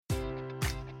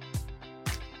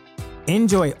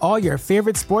Enjoy all your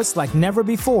favorite sports like never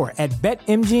before at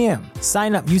BetMGM.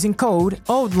 Sign up using code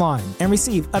OldLine and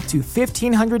receive up to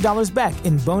 $1,500 back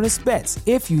in bonus bets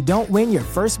if you don't win your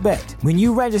first bet. When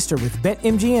you register with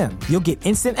BetMGM, you'll get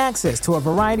instant access to a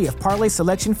variety of parlay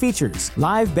selection features,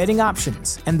 live betting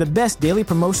options, and the best daily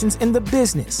promotions in the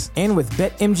business. And with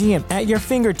BetMGM at your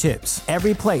fingertips,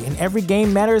 every play and every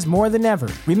game matters more than ever.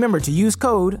 Remember to use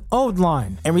code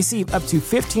OldLine and receive up to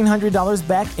 $1,500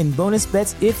 back in bonus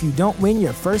bets if you don't win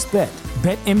your first bet.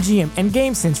 BetMGM and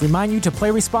GameSense remind you to play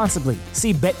responsibly.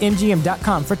 See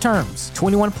BetMGM.com for terms.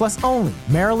 21 plus only.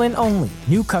 Maryland only.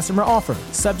 New customer offer.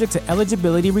 Subject to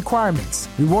eligibility requirements.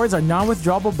 Rewards are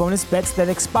non-withdrawable bonus bets that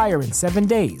expire in 7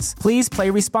 days. Please play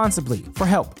responsibly. For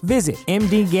help, visit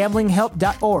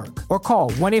mdgamblinghelp.org or call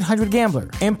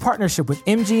 1-800-GAMBLER in partnership with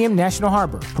MGM National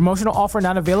Harbor. Promotional offer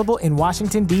not available in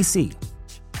Washington, D.C.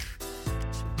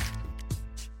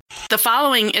 The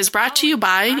following is brought to you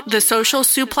by the Social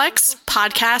Suplex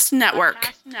Podcast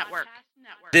Network.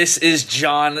 This is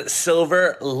John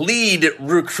Silver, lead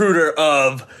recruiter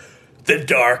of the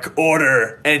Dark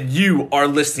Order, and you are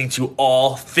listening to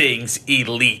All Things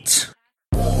Elite.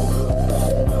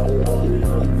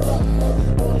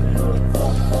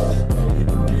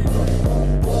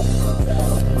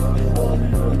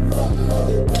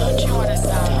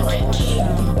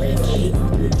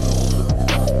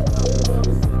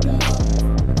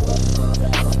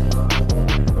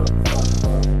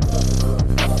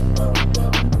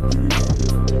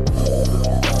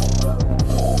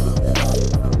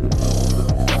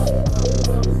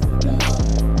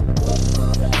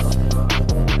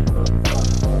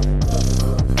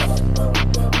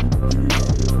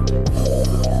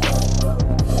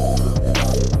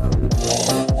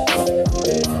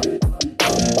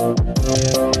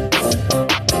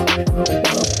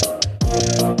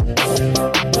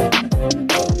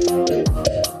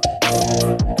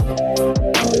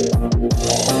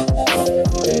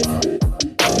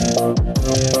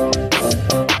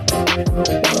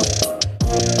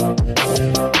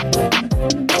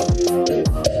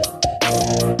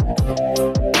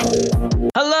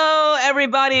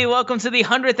 Welcome to the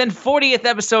 140th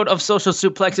episode of Social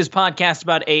Suplex's podcast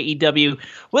about AEW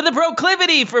with a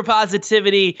proclivity for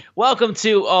positivity. Welcome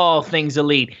to All Things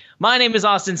Elite. My name is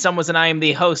Austin Summers, and I am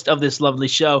the host of this lovely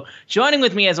show. Joining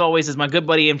with me, as always, is my good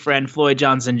buddy and friend, Floyd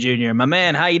Johnson Jr. My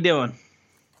man, how you doing?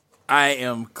 I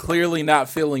am clearly not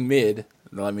feeling mid.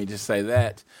 Let me just say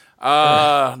that.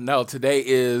 No, today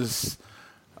is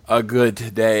a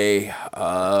good day.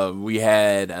 We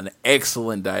had an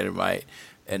excellent Dynamite,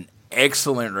 an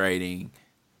excellent rating,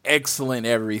 excellent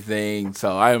everything.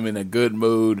 So I am in a good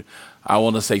mood. I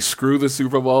want to say screw the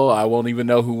Super Bowl. I won't even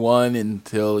know who won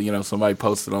until, somebody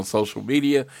posted on social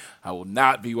media. I will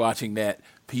not be watching that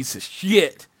piece of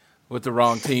shit with the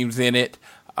wrong teams in it.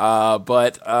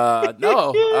 But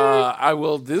I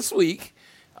will this week.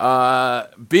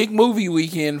 Big movie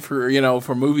weekend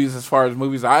for movies as far as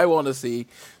movies I want to see.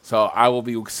 So I will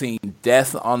be seeing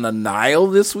Death on the Nile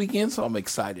this weekend. So I'm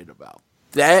excited about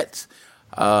that,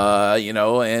 it's I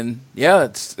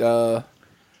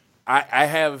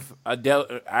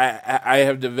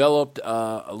have developed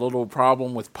a little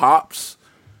problem with pops.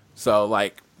 So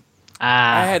I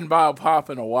hadn't bought a pop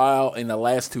in a while. In the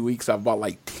last 2 weeks, I've bought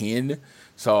like 10.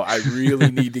 So I really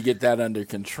need to get that under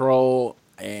control,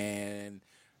 and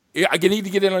I need to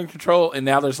get it under control. And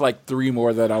now there's like 3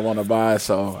 more that I want to buy.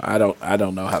 So I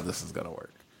don't know how this is gonna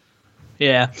work.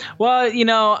 Yeah. Well,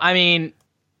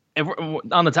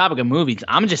 on the topic of movies,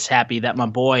 I'm just happy that my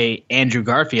boy Andrew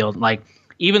Garfield,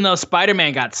 even though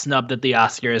Spider-Man got snubbed at the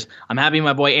Oscars, I'm happy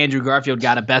my boy Andrew Garfield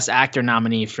got a Best Actor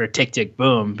nominee for Tick, Tick,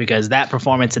 Boom, because that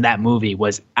performance in that movie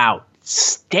was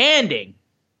outstanding.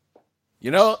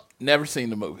 Never seen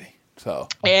the movie, so.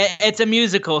 It's a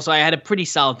musical, so I had a pretty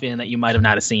solid feeling that you might have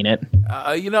not seen it.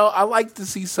 I like to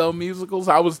see some musicals.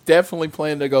 I was definitely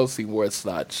planning to go see West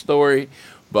Side Story,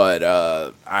 but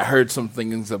I heard some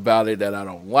things about it that I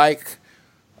don't like,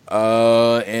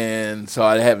 and so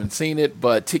I haven't seen it.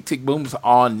 But Tick, Tick, Boom's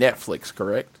on Netflix,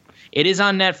 correct? It is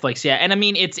on Netflix, yeah. And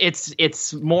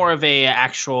it's more of a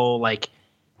actual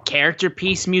character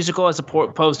piece musical as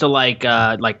opposed to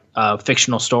a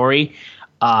fictional story.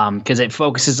 Because it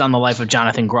focuses on the life of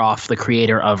Jonathan Groff, the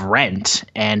creator of Rent.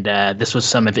 And this was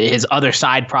some of his other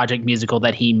side project musical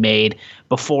that he made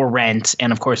before Rent.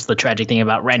 And, of course, the tragic thing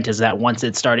about Rent is that once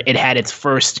it started, it had its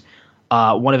first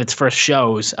one of its first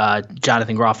shows.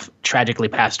 Jonathan Groff tragically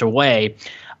passed away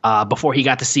before he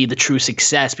got to see the true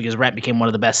success, because Rent became one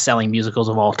of the best-selling musicals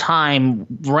of all time,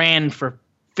 ran for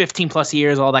 15-plus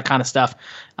years, all that kind of stuff.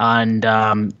 And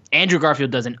Andrew Garfield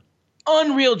does an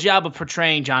unreal job of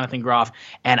portraying Jonathan Groff,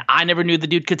 and I never knew the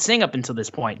dude could sing up until this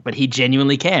point, but he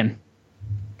genuinely can.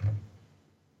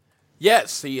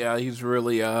 Yes, he's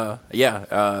really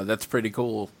that's pretty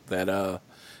cool that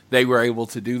they were able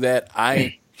to do that.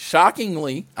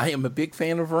 Shockingly, I am a big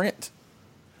fan of Rent.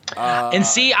 And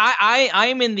see, I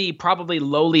am in the probably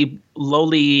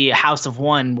lowly house of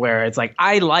one where it's like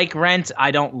I like Rent,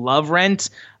 I don't love Rent,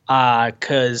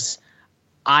 because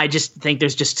I just think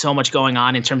there's just so much going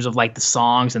on in terms of like the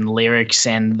songs and the lyrics,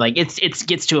 and like it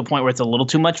gets to a point where it's a little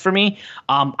too much for me.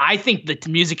 I think the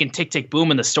music in Tick Tick Boom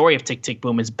and the story of Tick Tick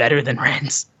Boom is better than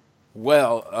Rent's.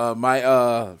 Well,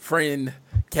 my friend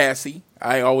Cassie,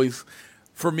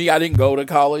 for me, I didn't go to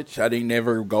college. I didn't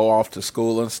ever go off to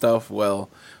school and stuff. Well,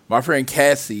 my friend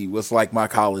Cassie was like my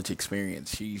college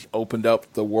experience. She opened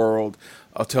up the world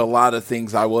to a lot of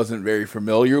things I wasn't very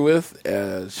familiar with.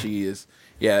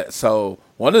 So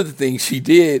one of the things she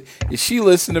did is she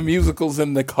listened to musicals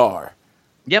in the car.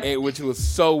 Yep. Which was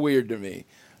so weird to me.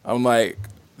 I'm like,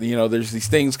 there's these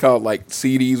things called like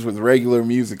CDs with regular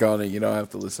music on it. You don't have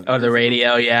to listen to the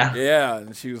radio, yeah. Yeah,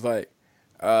 and she was like,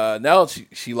 no,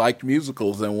 she liked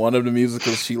musicals, and one of the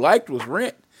musicals she liked was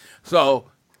Rent. So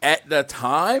at the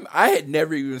time, I had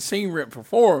never even seen Rent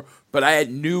perform, but I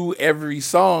knew every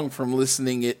song from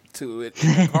listening to it in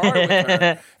the car with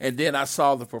her. And then I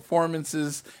saw the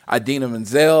performances. Idina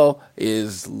Menzel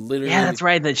is literally... Yeah, that's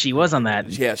right, that she was on that.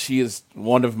 Yeah, she is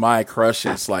one of my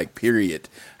crushes, like, period.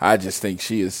 I just think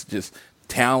she is just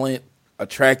talent,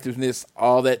 attractiveness,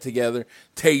 all that together.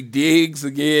 Taye Diggs,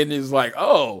 again, is like,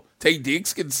 oh, Taye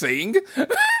Diggs can sing?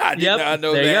 I did not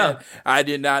know that. I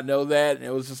did not know that. And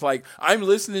it was just like, I'm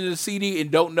listening to the CD and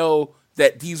don't know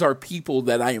that these are people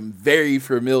that I am very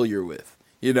familiar with.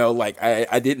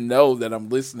 I didn't know that I'm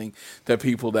listening to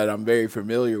people that I'm very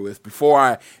familiar with before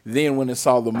I then went and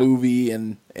saw the movie,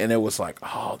 and it was like,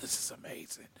 oh, this is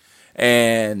amazing.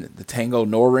 And the Tango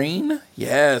Noreen,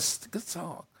 yes, good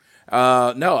song.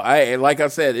 Like I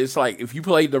said, it's like if you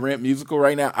played the Rent musical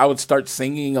right now, I would start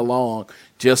singing along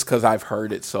just because I've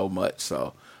heard it so much.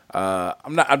 So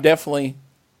I'm definitely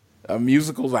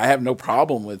musicals I have no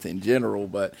problem with in general,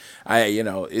 but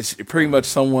it's pretty much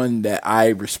someone that I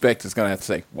respect is going to have to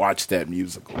say, watch that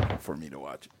musical for me to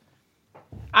watch it.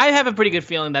 I have a pretty good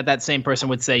feeling that same person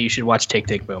would say you should watch Tick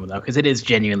Tick Boom, though, because it is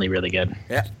genuinely really good.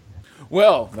 Yeah.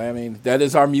 Well, I mean, that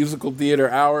is our musical theater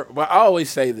hour. But I always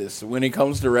say this, when it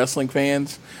comes to wrestling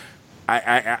fans,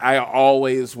 I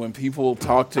always, when people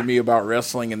talk to me about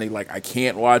wrestling and they like, I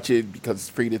can't watch it because it's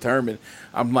predetermined,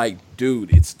 I'm like,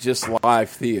 dude, it's just live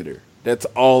theater. That's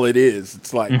all it is.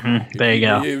 It's like, there you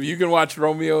go. If you can watch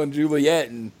Romeo and Juliet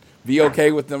and be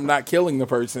okay with them not killing the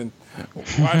person,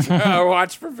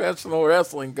 watch professional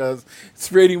wrestling, because it's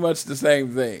pretty much the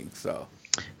same thing. So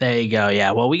there you go.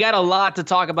 Yeah. Well, we got a lot to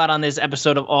talk about on this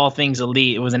episode of All Things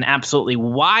Elite. It was an absolutely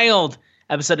wild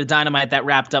episode of Dynamite that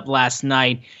wrapped up last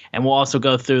night, and we'll also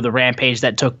go through the Rampage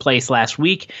that took place last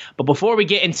week. But before we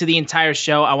get into the entire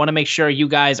show, I want to make sure you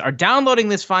guys are downloading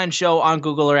this fine show on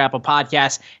Google or Apple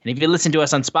Podcasts. And if you listen to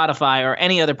us on Spotify or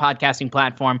any other podcasting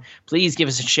platform, please give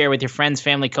us a share with your friends,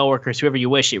 family, coworkers, whoever you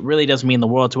wish. It really does mean the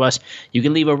world to us. You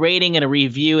can leave a rating and a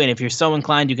review, and if you're so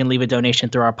inclined, you can leave a donation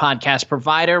through our podcast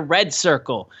provider, Red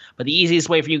Circle. But the easiest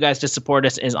way for you guys to support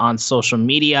us is on social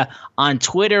media. On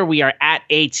Twitter, we are at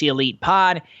ATElitePod.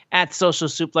 At Social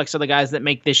Suplex are the guys that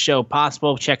make this show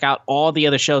possible. Check out all the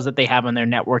other shows that they have on their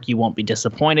network. You won't be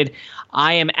disappointed.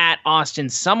 I am at Austin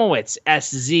Szumowicz,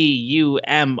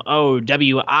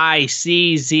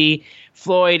 SZUMOWICZ.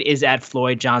 Floyd is at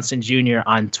Floyd Johnson Jr.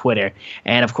 on Twitter.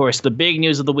 And, of course, the big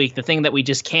news of the week, the thing that we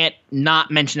just can't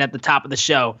not mention at the top of the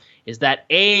show, is that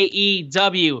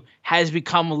AEW has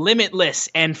become limitless.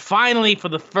 And finally, for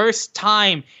the first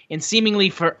time in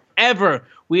seemingly forever,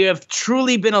 we have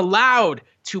truly been allowed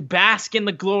to bask in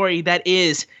the glory that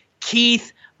is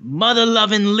Keith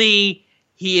Mother-Lovin' Lee.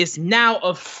 He is now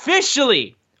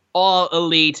officially All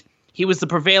Elite. He was the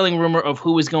prevailing rumor of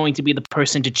who was going to be the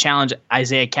person to challenge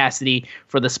Isaiah Cassidy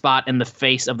for the spot in the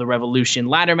Face of the Revolution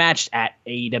ladder match at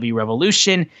AEW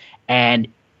Revolution. And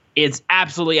it's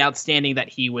absolutely outstanding that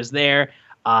he was there.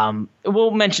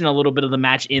 We'll mention a little bit of the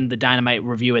match in the Dynamite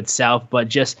review itself, but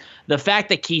just the fact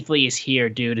that Keith Lee is here,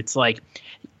 dude, it's like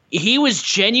he was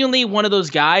genuinely one of those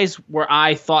guys where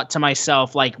I thought to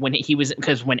myself, like when he was,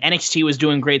 because when NXT was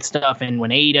doing great stuff and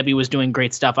when AEW was doing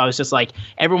great stuff, I was just like,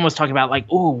 everyone was talking about like,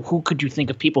 oh, who could you think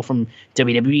of people from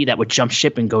WWE that would jump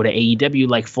ship and go to AEW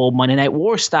like full Monday Night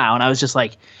War style? And I was just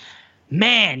like,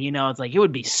 man, it's like it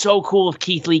would be so cool if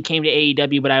Keith Lee came to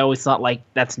AEW, but I always thought like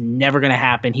that's never going to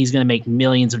happen. He's going to make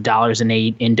millions of dollars in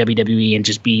WWE and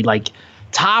just be like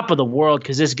top of the world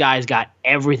because this guy's got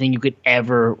everything you could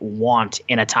ever want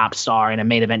in a top star, in a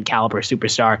main event caliber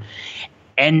superstar.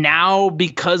 And now,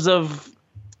 because of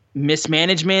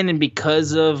mismanagement and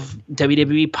because of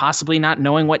WWE possibly not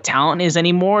knowing what talent is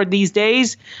anymore these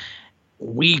days,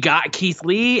 we got Keith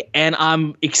Lee, and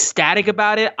I'm ecstatic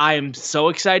about it. I am so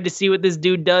excited to see what this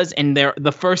dude does. And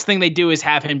the first thing they do is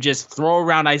have him just throw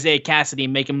around Isaiah Cassidy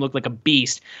and make him look like a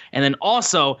beast. And then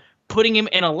also putting him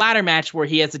in a ladder match where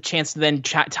he has a chance to then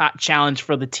challenge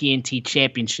for the TNT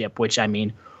Championship, which, I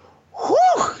mean,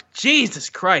 whew, Jesus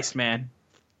Christ, man.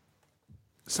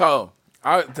 So,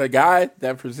 the guy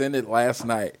that presented last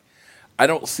night, I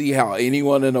don't see how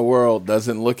anyone in the world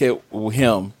doesn't look at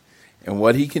him and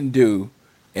what he can do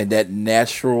and that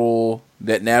natural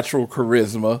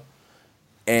charisma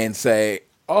and say,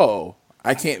 oh,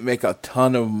 I can't make a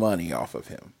ton of money off of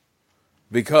him.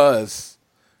 Because,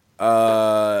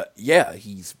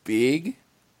 he's big,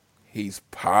 he's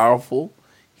powerful,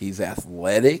 he's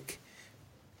athletic,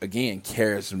 again,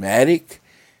 charismatic,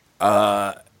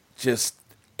 just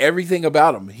everything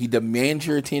about him. He demands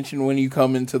your attention when you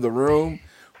come into the room.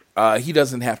 He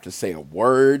doesn't have to say a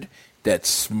word. That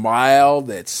smile,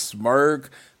 that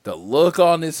smirk, the look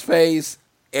on his face,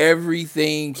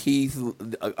 everything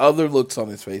other looks on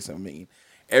his face,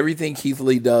 everything Keith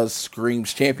Lee does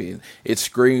screams champion. It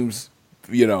screams,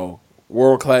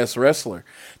 world-class wrestler.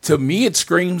 To me, it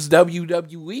screams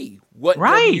WWE. What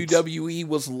WWE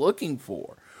was looking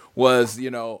for was,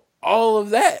 all of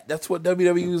that. That's what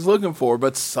WWE was looking for.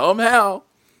 But somehow,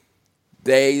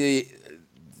 the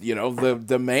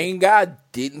main guy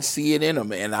didn't see it in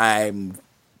him. And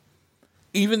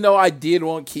even though I did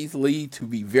want Keith Lee to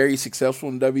be very successful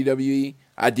in WWE,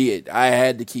 I did. I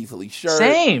had the Keith Lee shirt,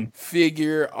 same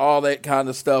figure, all that kind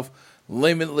of stuff.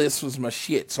 Limitless was my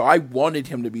shit. So I wanted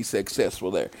him to be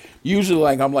successful there. Usually,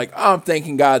 I'm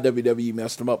thanking God WWE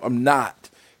messed him up. I'm not.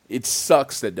 It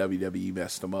sucks that WWE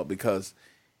messed him up because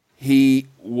he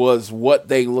was what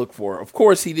they look for. Of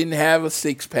course, he didn't have a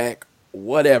six-pack,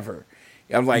 whatever.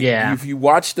 I'm if you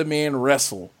watch the man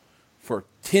wrestle for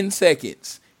 10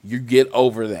 seconds, you get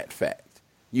over that fact.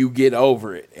 You get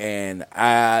over it. And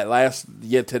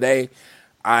today,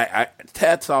 I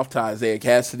hats off to Isaiah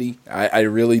Cassidy. I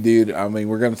really did. I mean,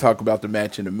 we're going to talk about the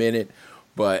match in a minute,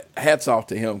 but hats off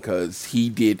to him because he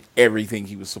did everything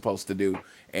he was supposed to do.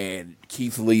 And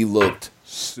Keith Lee looked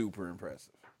super impressive.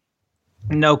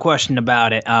 No question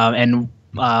about it. And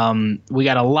we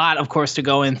got a lot, of course, to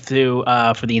go into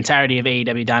for the entirety of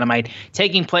AEW Dynamite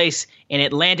taking place in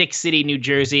Atlantic City, New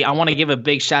Jersey. I want to give a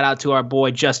big shout out to our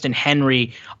boy Justin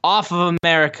Henry off of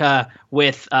America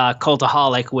with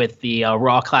Cultaholic, with the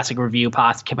Raw Classic Review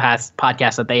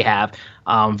podcast that they have.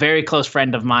 Very close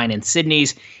friend of mine in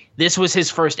Sydney's. This was his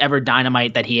first ever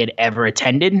Dynamite that he had ever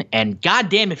attended, and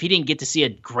goddamn if he didn't get to see a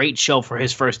great show for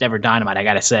his first ever Dynamite, I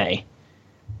gotta say.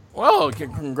 Well,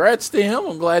 congrats to him.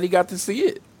 I'm glad he got to see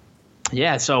it.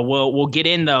 Yeah, so we'll get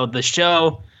in, though. The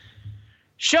show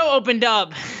opened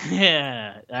up.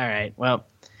 Yeah, all right. Well,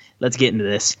 let's get into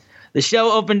this. The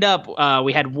show opened up.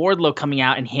 We had Wardlow coming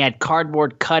out, and he had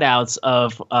cardboard cutouts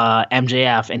of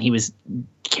MJF, and he was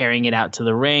carrying it out to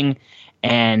the ring.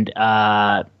 And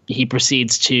he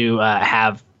proceeds to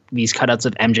have these cutouts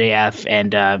of MJF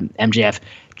and MJF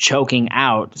choking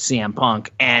out CM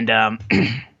Punk. And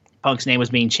Punk's name was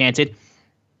being chanted.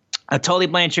 Tully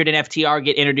Blanchard and FTR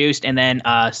get introduced, and then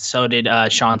so did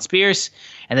Shawn Spears.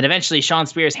 And then eventually Shawn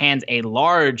Spears hands a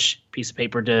large piece of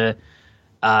paper to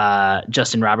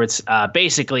Justin Roberts,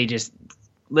 basically just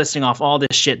listing off all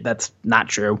this shit that's not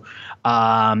true.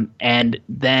 And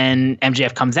then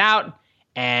MJF comes out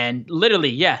and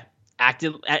literally,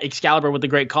 acted Excalibur with a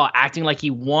great call, acting like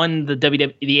he won the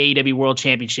AEW World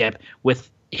Championship with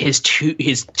his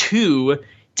two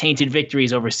tainted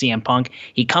victories over CM Punk.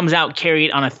 He comes out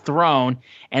carried on a throne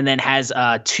and then has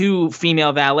two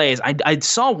female valets. I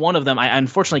saw one of them. I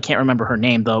unfortunately can't remember her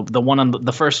name though. The one on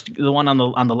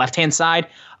on the left-hand side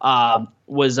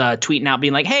was tweeting out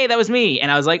being like, "Hey, that was me."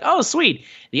 And I was like, "Oh, sweet."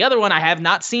 The other one I have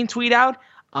not seen tweet out.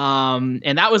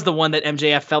 And that was the one that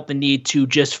MJF felt the need to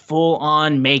just full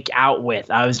on make out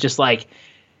with. I was just like,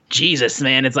 Jesus,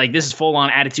 man. It's like, this is full on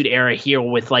Attitude Era here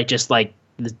with the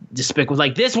despicable,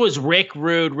 like this was Rick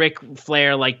Rude, Ric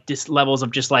Flair, like this levels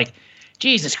of just like,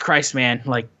 Jesus Christ, man,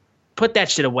 like put that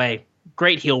shit away.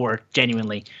 Great heel work,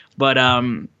 genuinely. But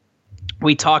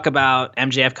we talk about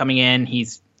MJF coming in. He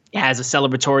has a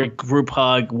celebratory group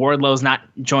hug. Wardlow's not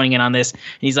joining in on this. And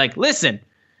he's like, listen,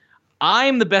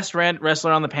 I'm the best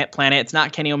wrestler on the planet. It's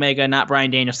not Kenny Omega, not Bryan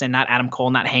Danielson, not Adam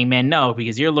Cole, not Hangman. No,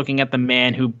 because you're looking at the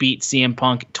man who beat CM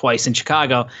Punk twice in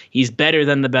Chicago. He's better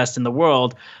than the best in the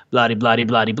world, blah, blah, blah,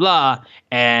 blah, blah.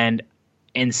 And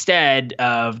instead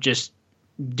of just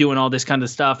doing all this kind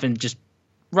of stuff and just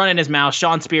running his mouth,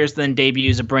 Shawn Spears then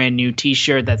debuts a brand new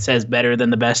T-shirt that says better than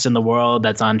the best in the world.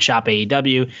 That's on Shop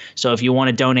AEW. So if you want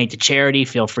to donate to charity,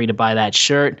 feel free to buy that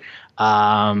shirt.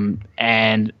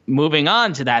 And moving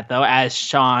on to that, though, as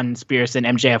Shawn Spears and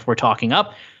MJF were talking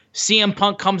up, CM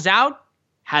Punk comes out,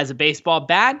 has a baseball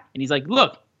bat, and he's like,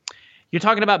 look, you're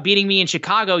talking about beating me in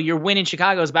Chicago. Your win in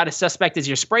Chicago is about as suspect as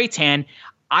your spray tan.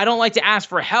 I don't like to ask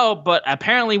for help, but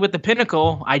apparently with the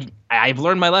Pinnacle, I've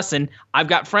learned my lesson. I've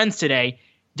got friends today.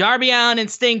 Darby Allin and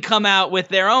Sting come out with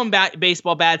their own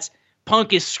baseball bats.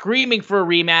 Punk is screaming for a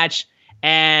rematch,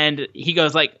 and he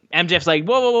goes like, MJF's like,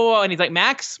 whoa, whoa, whoa, whoa. And he's like,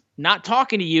 Max, not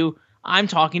talking to you. I'm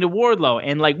talking to Wardlow.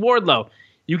 And like, Wardlow,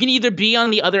 you can either be on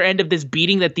the other end of this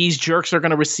beating that these jerks are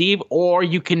going to receive, or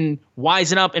you can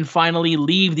wisen up and finally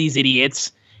leave these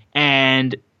idiots.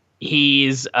 And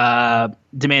he's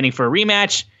demanding for a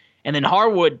rematch. And then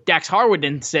Dax Harwood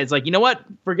then says, like, you know what?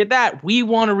 Forget that. We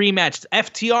want a rematch.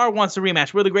 FTR wants a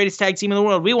rematch. We're the greatest tag team in the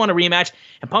world. We want a rematch.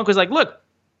 And Punk was like, look,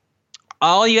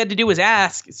 all you had to do was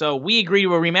ask. So we agree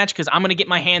to a rematch because I'm going to get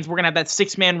my hands. We're going to have that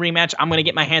 6-man rematch. I'm going to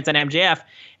get my hands on MJF.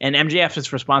 And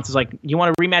MJF's response is like, you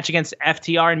want a rematch against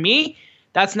FTR and me?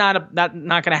 That's not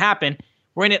going to happen.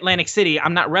 We're in Atlantic City.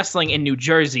 I'm not wrestling in New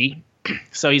Jersey.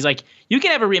 So he's like, you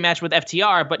can have a rematch with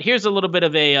FTR, but here's a little bit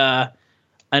of an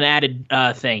added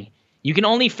thing. You can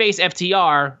only face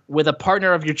FTR with a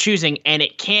partner of your choosing, and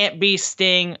it can't be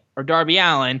Sting or Darby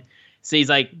Allin. So he's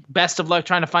like, best of luck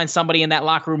trying to find somebody in that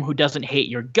locker room who doesn't hate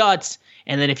your guts.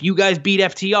 And then if you guys beat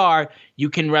FTR,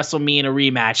 you can wrestle me in a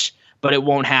rematch, but it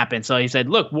won't happen. So he said,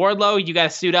 look, Wardlow, you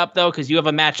got to suit up, though, because you have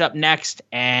a match up next,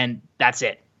 and that's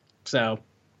it. So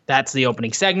that's the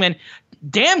opening segment.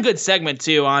 Damn good segment,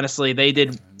 too, honestly. They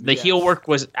did the heel work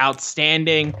was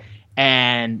outstanding,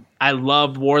 and I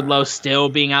loved Wardlow still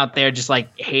being out there just, like,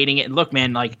 hating it. Look,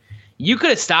 man, like, you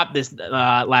could have stopped this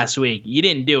last week. You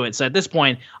didn't do it. So at this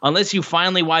point, unless you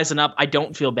finally wisen up, I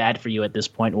don't feel bad for you at this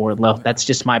point, Wardlow. That's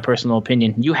just my personal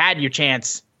opinion. You had your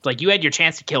chance. Like, you had your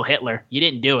chance to kill Hitler. You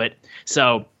didn't do it.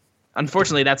 So,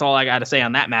 unfortunately, that's all I got to say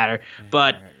on that matter.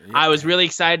 But I was really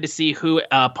excited to see who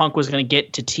Punk was going to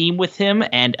get to team with him.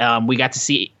 And we got to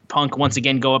see Punk once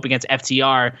again go up against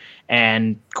FTR.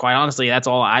 And quite honestly, that's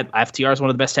all. FTR is one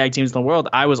of the best tag teams in the world.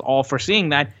 I was all for seeing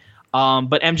that.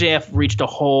 But MJF reached a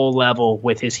whole level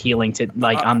with his healing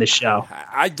on this show.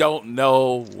 I don't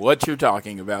know what you're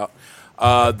talking about.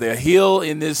 The heel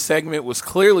in this segment was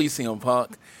clearly CM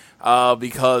Punk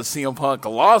because CM Punk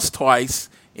lost twice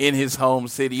in his home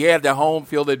city. He had the home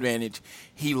field advantage.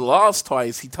 He lost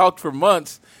twice. He talked for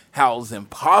months how it was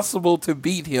impossible to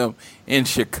beat him in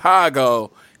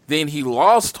Chicago. Then he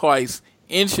lost twice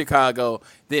in Chicago.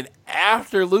 Then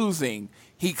after losing,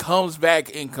 he comes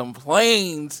back and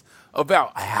complains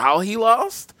about how he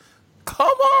lost?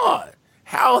 Come on.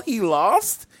 How he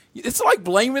lost? It's like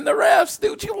blaming the refs.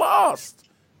 Dude, you lost.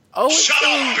 Shut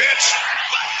up, bitch.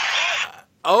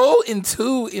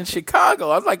 0-2 in Chicago.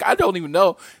 I was like, I don't even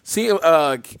know. See,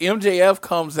 MJF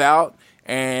comes out,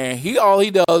 and all he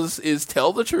does is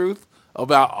tell the truth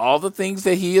about all the things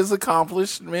that he has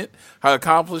accomplished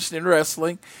in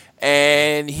wrestling.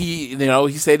 And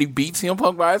he said he beat CM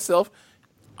Punk by himself.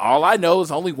 All I know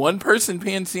is only one person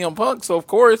pinned CM Punk, so of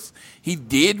course he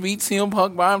did beat CM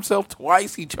Punk by himself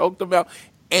twice. He choked him out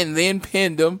and then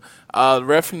pinned him. The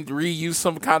referee used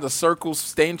some kind of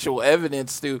circumstantial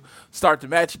evidence to start the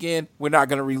match again. We're not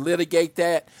going to relitigate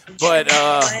that, but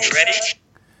you ready?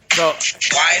 So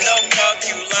why the fuck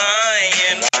you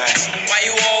lying? Why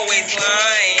you always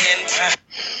lying?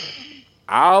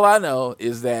 All I know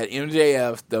is that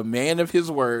MJF, the man of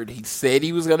his word, he said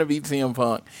he was going to beat CM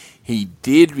Punk. He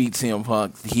did beat CM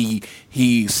Punk.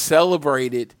 He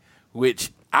celebrated,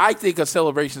 which I think a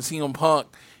celebration CM Punk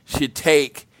should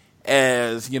take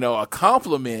as, a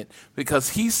compliment, because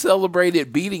he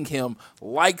celebrated beating him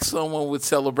like someone would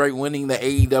celebrate winning the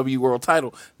AEW World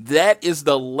Title. That is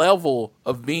the level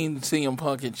of being CM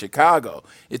Punk in Chicago.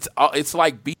 It's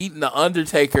like beating the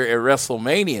Undertaker at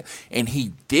WrestleMania, and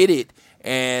he did it.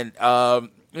 And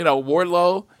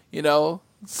Wardlow,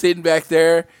 sitting back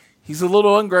there, he's a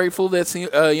little ungrateful that that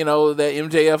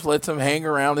MJF lets him hang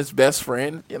around his best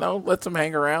friend. Lets him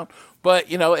hang around. But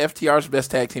FTR's the best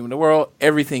tag team in the world.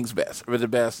 Everything's best. We're the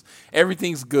best.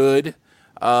 Everything's good.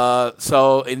 And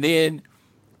then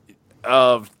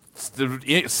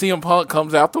CM Punk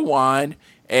comes out to whine,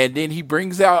 And then he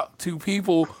brings out two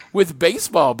people with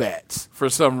baseball bats for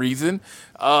some reason.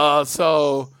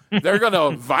 So they're going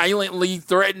to violently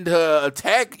threaten to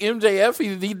attack MJF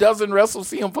if he doesn't wrestle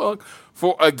CM Punk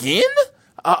for again?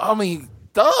 I mean,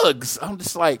 thugs. I'm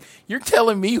just like, you're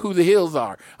telling me who the Hills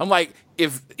are. I'm like,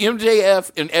 if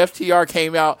MJF and FTR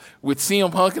came out with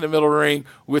CM Punk in the middle of the ring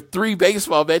with 3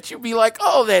 baseball bats, you'd be like,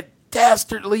 oh, that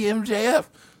dastardly MJF.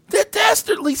 That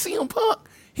dastardly CM Punk.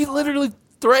 He literally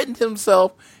threatened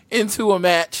himself into a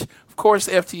match. Of course,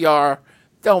 FTR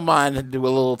don't mind to do a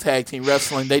little tag team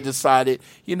wrestling. They decided,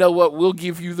 you know what, we'll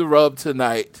give you the rub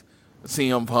tonight,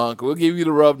 CM Punk. We'll give you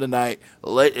the rub tonight.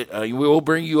 We'll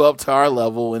bring you up to our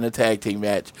level in a tag team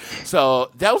match.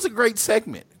 So that was a great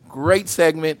segment. Great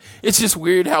segment. It's just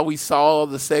weird how we saw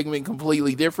the segment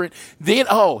completely different. Then,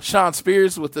 Sean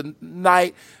Spears with the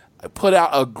night put out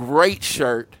a great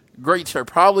shirt. Great shirt.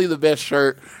 Probably the best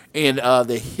shirt in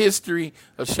the history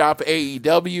of Shop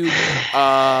AEW.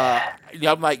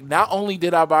 I'm like, not only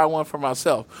did I buy one for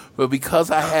myself, but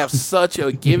because I have such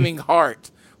a giving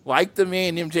heart, like the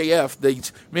man MJF,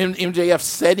 MJF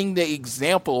setting the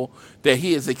example that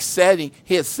he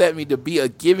has set me to be a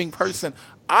giving person.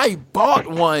 I bought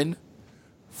one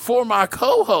for my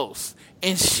co-host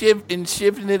and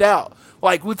shipping it out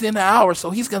like within an hour.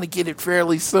 So he's going to get it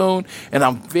fairly soon, and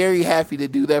I'm very happy to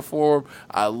do that for him.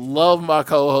 I love my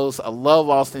co-host. I love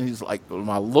Austin. He's like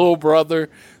my little brother.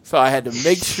 So I had to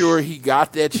make sure he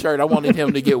got that shirt. I wanted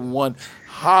him to get one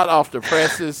hot off the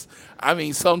presses. I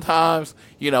mean, sometimes,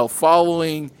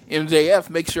 following MJF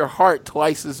makes your heart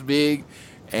twice as big.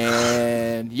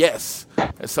 And yes,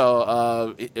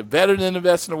 so better than the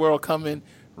best in the world coming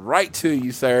right to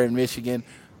you, sir, in Michigan.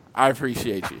 I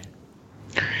appreciate you.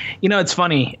 It's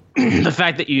funny. The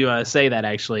fact that you say that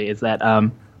actually is that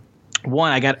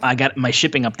one, I got my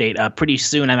shipping update pretty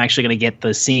soon. I'm actually going to get the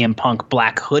CM Punk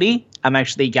black hoodie. I'm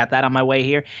actually got that on my way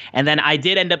here. And then I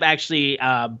did end up actually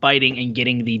biting and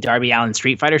getting the Darby Allin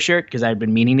Street Fighter shirt because I'd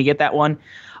been meaning to get that one.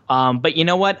 But you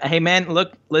know what? Hey, man,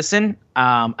 listen,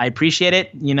 I appreciate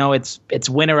it. It's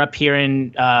winter up here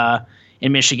in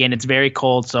Michigan. It's very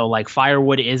cold. So like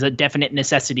firewood is a definite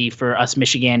necessity for us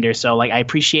Michiganders. So like I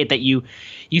appreciate that you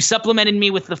supplemented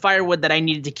me with the firewood that I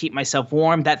needed to keep myself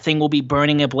warm. That thing will be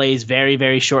burning ablaze very,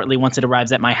 very shortly once it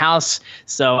arrives at my house.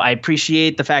 So I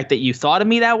appreciate the fact that you thought of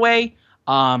me that way.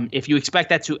 If you expect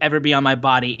that to ever be on my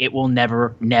body, it will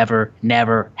never, never,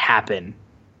 never happen.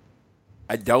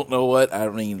 I don't know what. I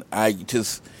mean, I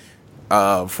just,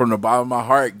 from the bottom of my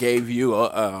heart, gave you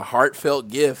a heartfelt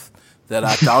gift that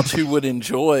I thought you would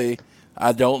enjoy.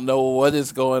 I don't know what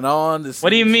is going on. What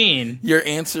do you mean? Your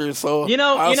answer is so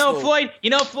Floyd,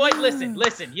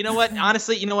 listen. You know what?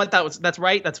 Honestly, you know what? That's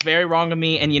right. That's very wrong of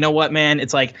me. And you know what, man?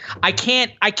 It's like, I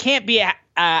can't be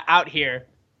out here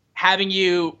having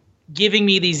you giving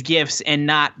me these gifts and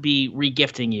not be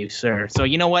regifting you, sir. So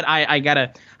you know what? I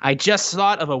just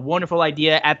thought of a wonderful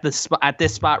idea at this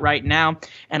spot right now,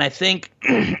 and I think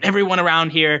everyone around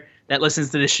here that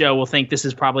listens to this show will think this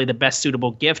is probably the best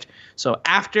suitable gift. So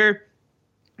after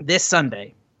this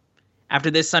Sunday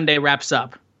wraps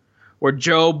up, where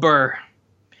Joe Burr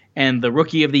and the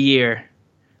Rookie of the Year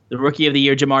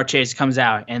Jamar Chase comes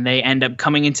out, and they end up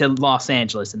coming into Los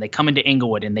Angeles, and they come into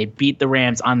Inglewood, and they beat the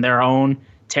Rams on their own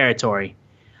territory,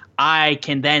 I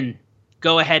can then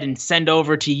go ahead and send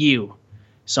over to you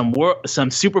some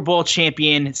Super Bowl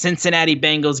champion Cincinnati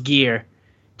Bengals gear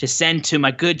to send to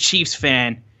my good Chiefs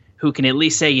fan who can at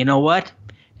least say, you know what?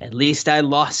 At least I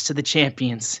lost to the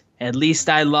champions. At least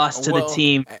I lost to the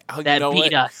team that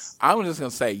beat us. I'm just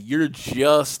going to say, you're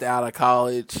just out of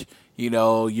college.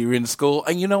 You're in school.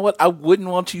 And you know what? I wouldn't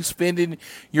want you spending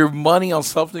your money on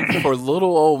something for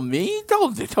little old me.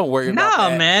 Don't worry about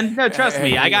that. No, man. No, trust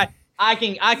me. I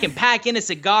can pack in a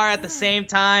cigar at the same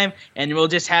time, and we'll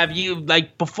just have you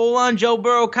like full on Joe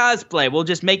Burrow cosplay. We'll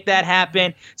just make that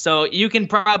happen. So you can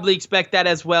probably expect that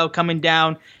as well coming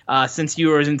down since you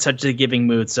were in such a giving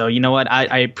mood. So you know what?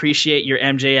 I appreciate your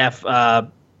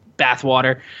MJF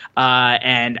bathwater,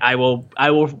 and I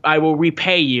will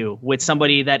repay you with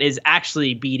somebody that is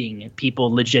actually beating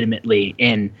people legitimately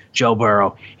in Joe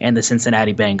Burrow and the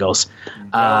Cincinnati Bengals.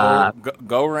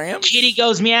 Go Rams! Kitty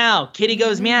goes meow. Kitty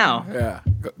goes meow. Yeah,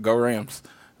 go Rams.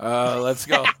 Let's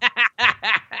go.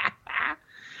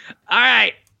 All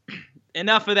right,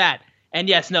 enough of that. And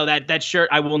yes, no, that shirt,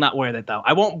 I will not wear that though.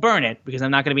 I won't burn it because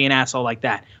I'm not going to be an asshole like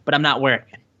that. But I'm not wearing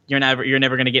it. You're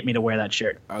never going to get me to wear that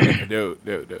shirt.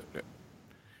 Dude.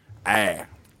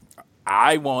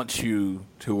 I want you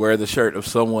to wear the shirt of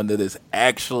someone that is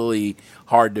actually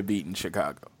hard to beat in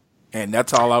Chicago. And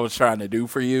that's all I was trying to do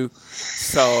for you.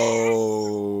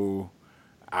 So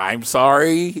I'm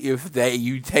sorry if that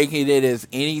you taking it as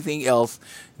anything else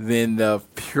than the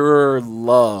pure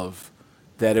love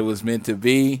that it was meant to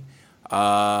be.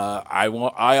 I've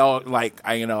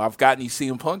gotten these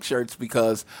CM Punk shirts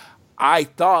because I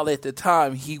thought at the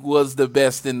time he was the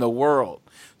best in the world.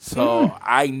 So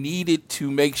I needed to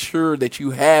make sure that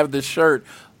you have the shirt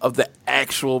of the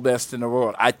actual best in the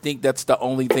world. I think that's the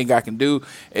only thing I can do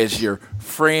as your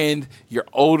friend, your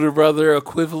older brother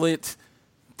equivalent.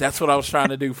 That's what I was trying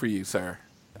to do for you, sir.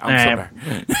 I'm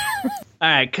sorry. All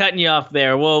right, cutting you off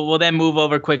there. We'll then move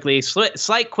over quickly.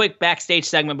 Slight quick backstage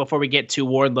segment before we get to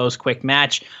Wardlow's quick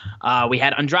match. We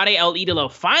had Andrade El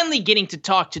Idolo finally getting to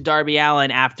talk to Darby Allin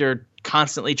after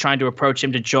constantly trying to approach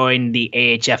him to join the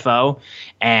AHFO.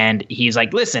 And he's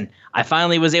like, listen, I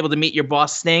finally was able to meet your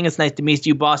boss, Sting. It's nice to meet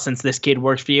you, boss, since this kid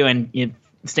works for you. And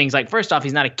Sting's like, first off,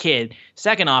 he's not a kid.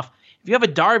 Second off, if you have a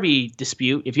Darby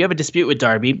dispute, if you have a dispute with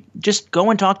Darby, just go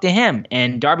and talk to him.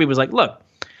 And Darby was like, look,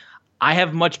 I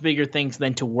have much bigger things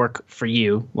than to work for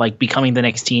you, like becoming the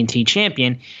next TNT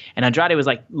champion. And Andrade was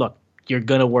like, look, you're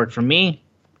going to work for me.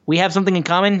 We have something in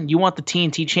common. You want the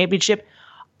TNT championship?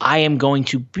 I am going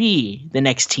to be the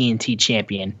next TNT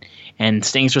champion. And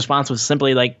Sting's response was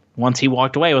simply like, once he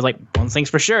walked away, it was like, one thing's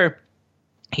for sure.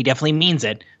 He definitely means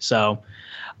it. So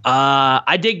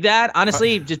I dig that.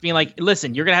 Honestly, just being like,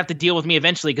 listen, you're going to have to deal with me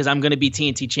eventually because I'm going to be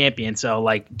TNT champion. So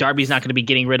like Darby's not going to be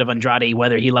getting rid of Andrade,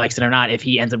 whether he likes it or not, if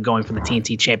he ends up going for the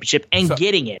TNT championship and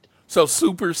getting it. So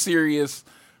super serious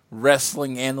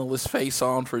wrestling analyst face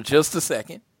on for just a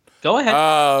second. Go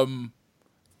ahead.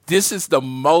 This is the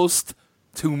most,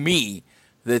 to me,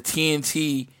 the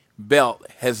TNT belt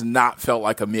has not felt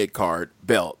like a mid-card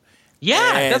belt.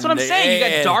 Yeah, that's what I'm saying.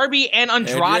 You got Darby and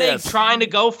Andrade trying to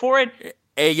go for it.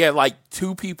 And yeah, like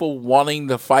two people wanting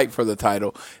to fight for the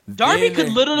title. Darby could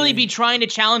literally be trying to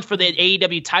challenge for the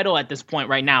AEW title at this point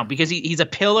right now because he's a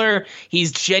pillar.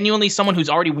 He's genuinely someone who's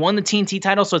already won the TNT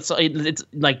title. So it's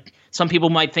like some people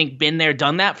might think been there,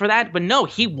 done that for that. But no,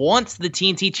 he wants the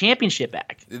TNT championship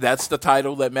back. That's the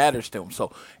title that matters to him.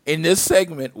 So in this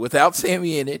segment, without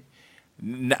Sammy in it,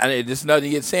 it's nothing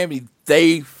against Sammy.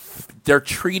 They're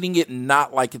treating it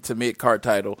not like it's a mid-card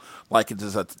title, like it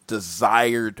is a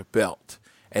desired belt.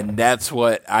 And that's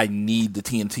what I need the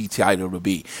TNT title to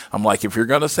be. I'm like, if you're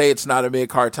going to say it's not a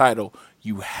mid-card title,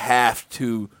 you have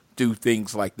to do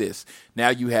things like this. Now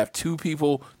you have two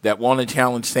people that want to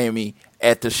challenge Sammy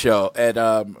at the show, at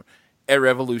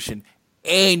Revolution,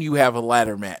 and you have a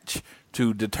ladder match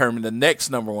to determine the next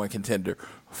number one contender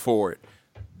for it.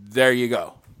 There you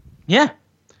go. Yeah.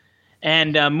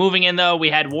 And moving in, though, we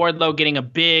had Wardlow getting a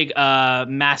big,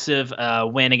 massive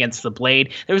win against the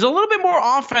Blade. There was a little bit more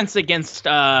offense against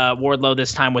Wardlow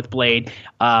this time with Blade,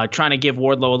 trying to give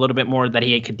Wardlow a little bit more that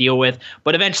he could deal with.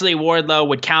 But eventually Wardlow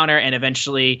would counter and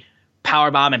eventually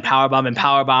powerbomb and powerbomb and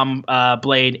powerbomb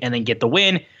Blade and then get the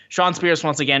win. Shawn Spears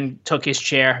once again took his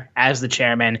chair as the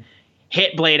chairman,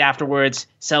 hit Blade afterwards,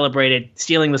 celebrated,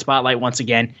 stealing the spotlight once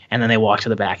again, and then they walked to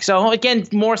the back. So again,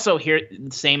 more so here,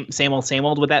 same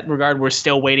old with that regard. We're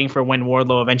still waiting for when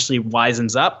Wardlow eventually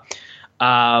wisens up.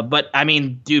 But I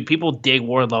mean, dude, people dig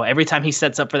Wardlow. Every time he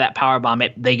sets up for that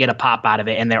powerbomb, they get a pop out of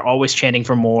it, and they're always chanting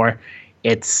for more.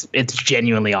 It's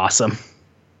genuinely awesome.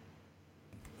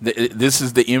 This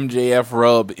is the MJF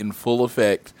rub in full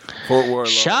effect for Wardlow.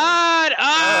 Shut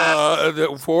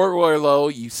up! For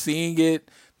Wardlow, you seeing it.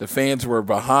 The fans were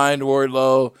behind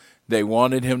Wardlow. They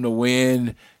wanted him to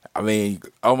win. I mean,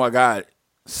 oh my God.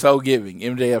 So giving.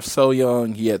 MJF so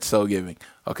young, yet so giving.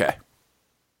 Okay.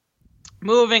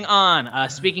 Moving on.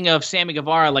 Speaking of Sammy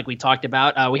Guevara, like we talked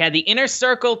about, we had the Inner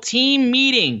Circle team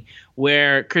meeting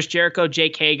where Chris Jericho,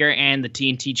 Jake Hager, and the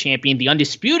TNT champion, the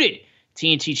undisputed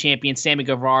TNT champion, Sammy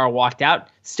Guevara, walked out.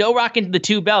 Still rocking the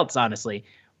two belts, honestly.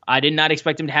 I did not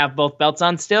expect him to have both belts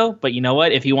on still, but you know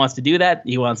what? If he wants to do that,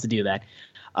 he wants to do that.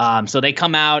 So they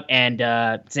come out, and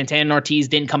Santana and Ortiz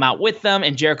didn't come out with them,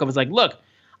 and Jericho was like, look,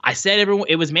 I said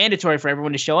it was mandatory for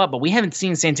everyone to show up, but we haven't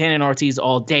seen Santana and Ortiz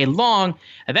all day long.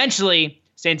 Eventually,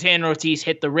 Santana and Ortiz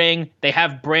hit the ring. They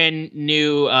have brand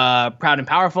new Proud and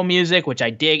Powerful music, which I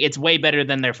dig. It's way better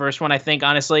than their first one, I think,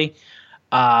 honestly.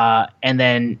 And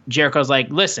then Jericho's like,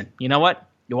 listen, you know what?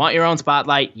 You want your own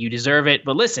spotlight. You deserve it.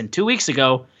 But listen, 2 weeks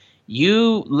ago,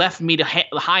 you left me to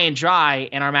high and dry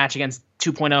in our match against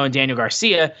 2.0 and Daniel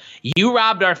Garcia. You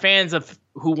robbed our fans of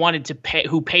who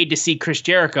paid to see Chris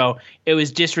Jericho. It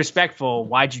was disrespectful.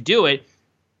 Why'd you do it?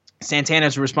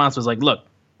 Santana's response was like, look,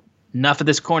 enough of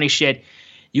this corny shit.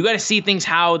 You got to see things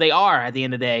how they are at the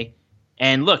end of the day.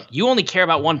 And look, you only care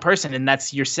about one person, and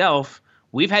that's yourself.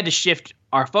 We've had to shift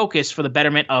our focus for the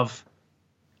betterment of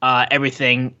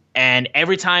everything And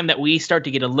every time that we start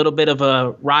to get a little bit of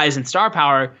a rise in star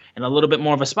power and a little bit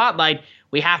more of a spotlight,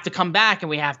 we have to come back and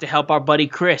we have to help our buddy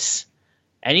Chris.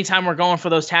 Anytime we're going for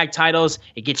those tag titles,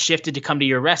 it gets shifted to come to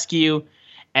your rescue.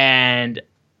 And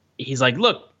he's like,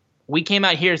 look, we came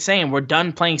out here saying we're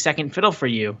done playing second fiddle for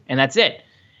you, and that's it.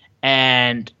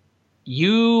 And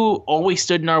you always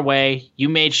stood in our way. You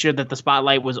made sure that the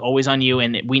spotlight was always on you,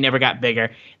 and we never got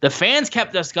bigger. The fans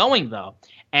kept us going, though.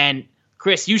 And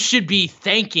Chris, you should be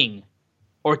thanking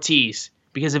Ortiz,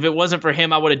 because if it wasn't for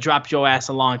him, I would have dropped your ass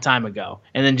a long time ago.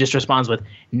 And then just responds with,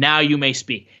 now you may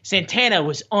speak. Santana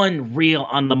was unreal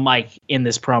on the mic in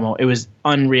this promo. It was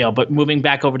unreal. But moving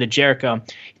back over to Jericho,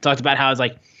 he talked about how it's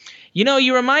like, you know,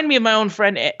 you remind me of my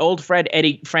old friend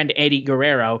Eddie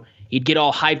Guerrero. He'd get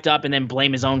all hyped up and then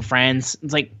blame his own friends.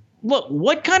 It's like, look,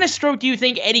 what kind of stroke do you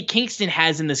think Eddie Kingston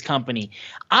has in this company?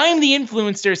 I'm the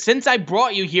influencer. Since I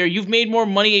brought you here, you've made more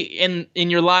money in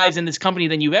your lives in this company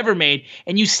than you've ever made,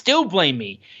 and you still blame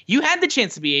me. You had the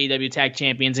chance to be AEW Tag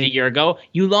Champions a year ago.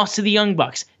 You lost to the Young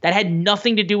Bucks. That had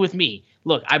nothing to do with me.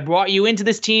 Look, I brought you into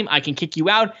this team. I can kick you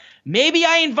out. Maybe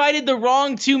I invited the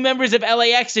wrong 2 members of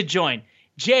LAX to join.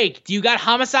 Jake, do you got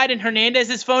Homicide and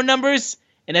Hernandez's phone numbers?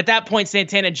 And at that point,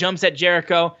 Santana jumps at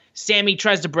Jericho. Sammy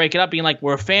tries to break it up, being like,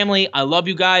 we're a family. I love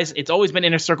you guys. It's always been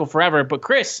Inner Circle forever. But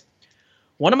Chris,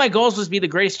 one of my goals was to be the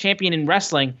greatest champion in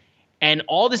wrestling, and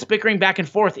all this bickering back and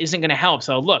forth isn't going to help.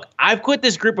 So look, I've quit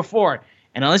this group before,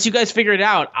 and unless you guys figure it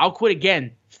out, I'll quit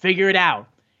again. Figure it out.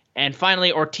 And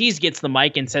finally, Ortiz gets the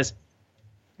mic and says,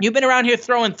 you've been around here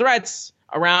throwing threats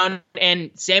around,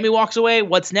 and Sammy walks away.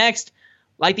 What's next?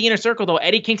 Like the Inner Circle, though,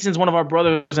 Eddie Kingston's one of our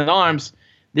brothers in arms.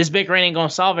 This bickering ain't going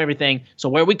to solve everything. So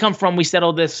where we come from, we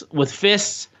settle this with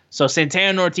fists. So Santana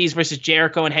and Ortiz versus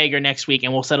Jericho and Hager next week,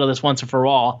 and we'll settle this once and for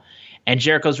all. And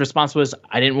Jericho's response was,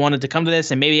 I didn't want it to come to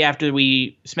this, and maybe after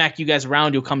we smack you guys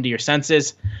around, you'll come to your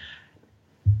senses.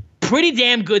 Pretty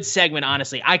damn good segment,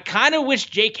 honestly. I kind of wish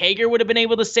Jake Hager would have been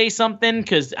able to say something,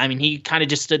 because, I mean, he kind of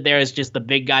just stood there as just the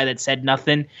big guy that said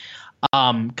nothing.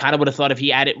 Kind of would have thought if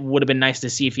he added, would have been nice to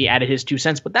see if he added his 2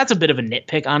 cents, but that's a bit of a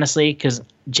nitpick, honestly, because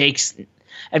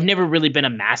I've never really been a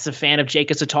massive fan of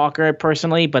Jake as a talker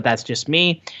personally, but that's just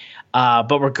me.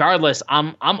 But regardless,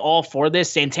 I'm all for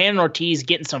this. Santana and Ortiz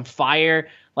getting some fire.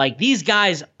 Like, these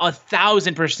guys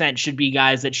 1,000% should be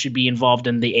guys that should be involved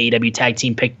in the AEW tag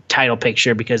team title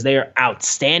picture, because they are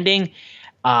outstanding.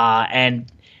 And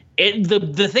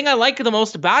the thing I like the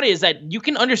most about it is that you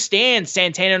can understand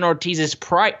Santana and Ortiz's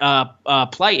plight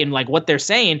and like what they're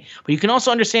saying, but you can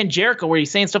also understand Jericho, where he's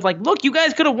saying stuff like, look, you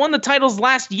guys could have won the titles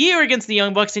last year against the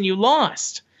Young Bucks and you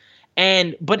lost.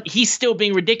 But he's still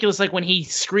being ridiculous, like when he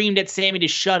screamed at Sammy to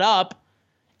shut up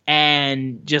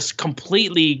and just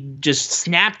completely just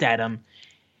snapped at him.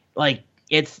 Like,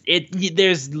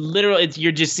 there's literally,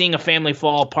 you're just seeing a family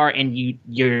fall apart, and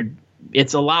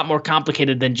it's a lot more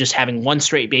complicated than just having one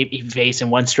straight baby face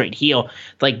and one straight heel.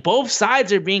 Like, both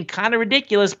sides are being kind of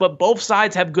ridiculous, but both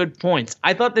sides have good points.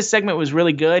 I thought this segment was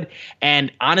really good,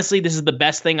 and honestly, this is the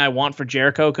best thing I want for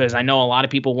Jericho, because I know a lot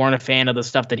of people weren't a fan of the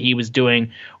stuff that he was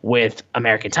doing with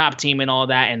American Top Team and all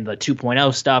that, and the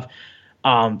 2.0 stuff.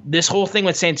 This whole thing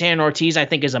with Santana and Ortiz, I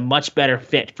think, is a much better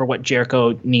fit for what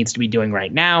Jericho needs to be doing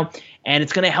right now. And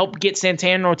it's going to help get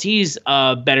Santana and Ortiz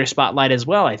a better spotlight as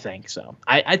well, I think. So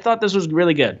I thought this was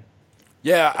really good.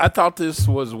 Yeah, I thought this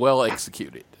was well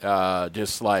executed. I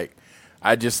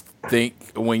just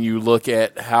think when you look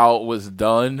at how it was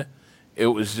done, it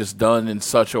was just done in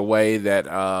such a way that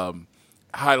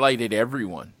highlighted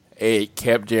everyone. It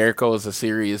kept Jericho as a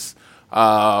serious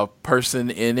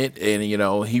person in it, and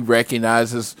he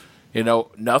recognizes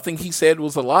nothing he said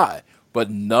was a lie, but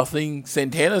nothing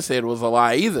Santana said was a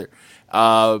lie either.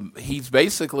 He's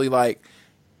basically like,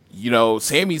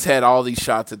 Sammy's had all these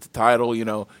shots at the title.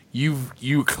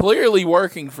 You clearly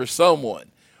working for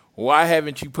someone. Why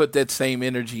haven't you put that same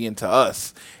energy into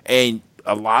us? And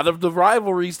a lot of the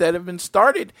rivalries that have been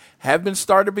started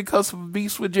because of a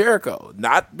beef with Jericho,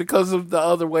 not because of the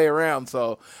other way around.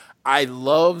 So I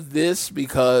love this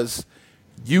because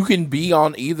you can be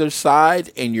on either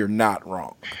side and you're not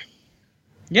wrong.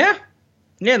 Yeah.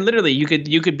 Yeah, literally, you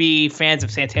could be fans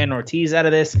of Santana and Ortiz out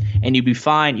of this, and you'd be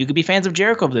fine. You could be fans of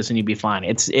Jericho of this, and you'd be fine.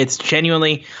 It's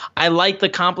genuinely, I like the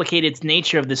complicated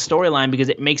nature of this storyline, because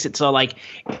it makes it so, like,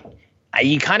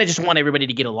 you kind of just want everybody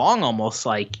to get along, almost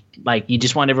like you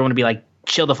just want everyone to be like,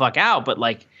 chill the fuck out. But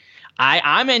like,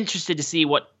 I'm interested to see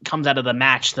what comes out of the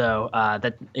match, though,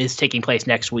 that is taking place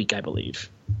next week, I believe.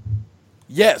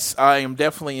 Yes, I am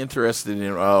definitely interested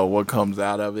in what comes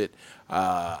out of it.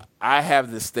 I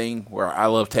have this thing where I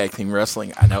love tag team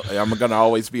wrestling. I know I'm going to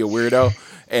always be a weirdo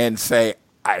and say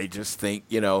I just think,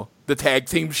 the tag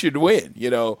team should win.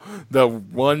 The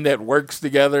one that works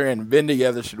together and been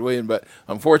together should win. But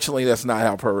unfortunately, that's not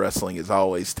how pro wrestling is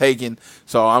always taken.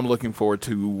 So I'm looking forward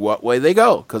to what way they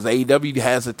go, because AEW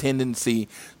has a tendency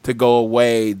to go a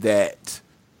way that,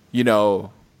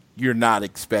 you're not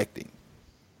expecting.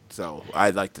 So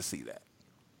I'd like to see that.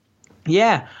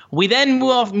 Yeah. We then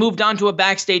moved on to a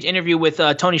backstage interview with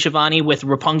Tony Schiavone with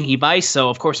Roppongi Vice. So,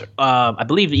 of course, I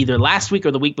believe either last week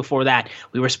or the week before that,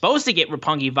 we were supposed to get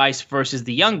Roppongi Vice versus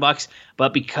the Young Bucks,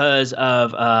 but because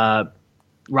of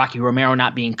Rocky Romero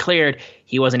not being cleared,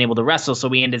 he wasn't able to wrestle. So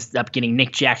we ended up getting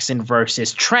Nick Jackson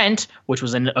versus Trent, which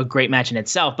was a great match in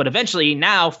itself. But eventually,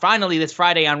 finally, this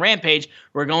Friday on Rampage,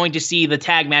 we're going to see the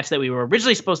tag match that we were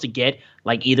originally supposed to get,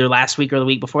 like either last week or the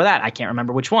week before that. I can't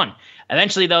remember which one.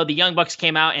 Eventually, though, the Young Bucks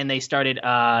came out and they started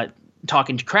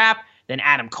talking crap. Then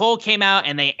Adam Cole came out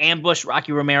and they ambushed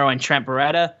Rocky Romero and Trent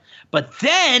Beretta. But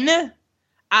then,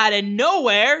 out of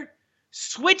nowhere,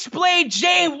 Switchblade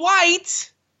Jay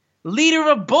White, leader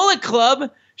of Bullet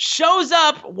Club, shows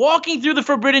up walking through the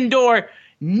Forbidden Door,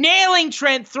 nailing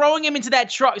Trent, throwing him into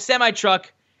that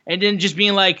semi-truck, and then just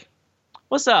being like,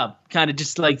 what's up? Kind of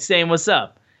just like saying what's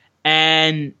up.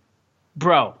 And,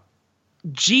 bro,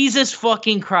 Jesus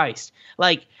fucking Christ.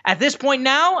 Like, at this point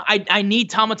now, I need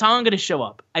Tama Tonga to show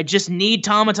up. I just need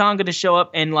Tama Tonga to show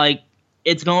up, and, like,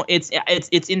 it's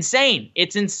insane.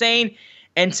 It's insane.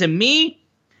 And to me,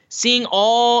 seeing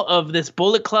all of this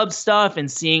Bullet Club stuff and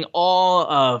seeing all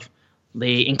of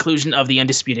the inclusion of the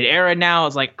Undisputed Era now,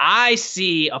 it's like I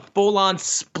see a full-on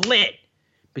split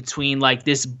between like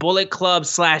this Bullet Club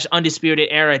 / Undisputed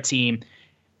Era team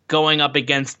going up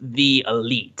against the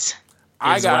Elite.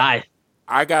 I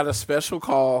got a special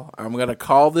call. I'm going to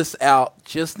call this out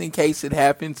just in case it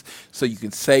happens so you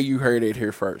can say you heard it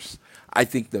here first. I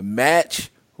think the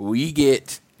match we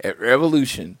get at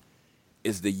Revolution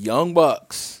is the Young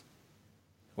Bucks.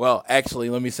 Well, actually,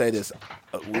 let me say this.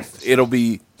 It'll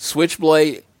be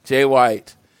Switchblade, Jay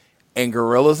White, and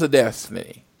Gorillas of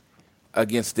Destiny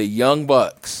against the Young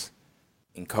Bucks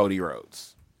and Cody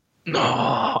Rhodes.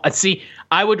 Oh, see,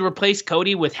 I would replace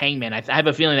Cody with Hangman. I have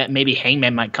a feeling that maybe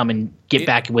Hangman might come and get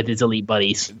back with his Elite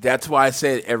buddies. That's why I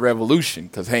said at Revolution,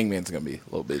 because Hangman's going to be a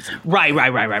little busy. Right.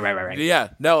 Yeah,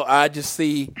 no, I just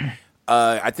see,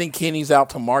 I think Kenny's out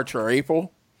to March or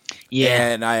April.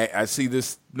 Yeah. And I see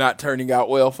this not turning out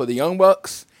well for the Young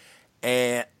Bucks.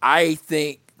 And I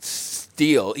think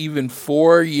still, even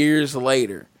 4 years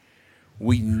later,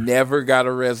 we never got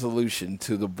a resolution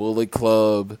to the Bullet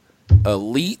Club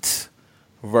Elite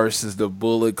versus the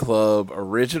Bullet Club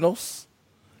Originals.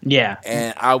 Yeah.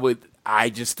 And I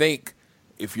just think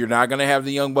if you're not going to have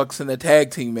the Young Bucks in the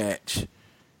tag team match,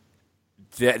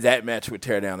 that match would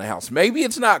tear down the house. Maybe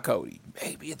it's not Cody.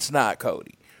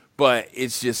 But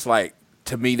it's just like,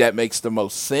 to me, that makes the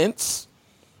most sense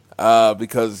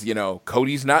because,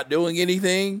 Cody's not doing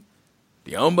anything.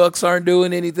 The Young Bucks aren't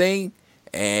doing anything.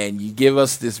 And you give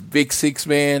us this big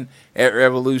 6-man at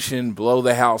Revolution, blow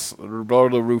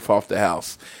the roof off the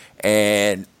house.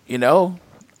 And,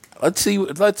 let's see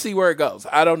where it goes.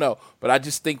 I don't know. But I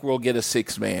just think we'll get a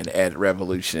 6-man at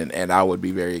Revolution, and I would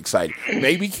be very excited.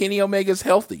 Maybe Kenny Omega's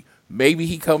healthy. Maybe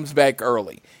he comes back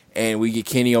early. And we get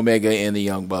Kenny Omega and the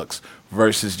Young Bucks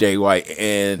versus Jay White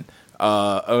and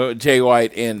good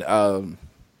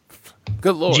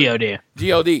Lord,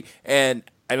 God. And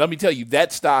let me tell you,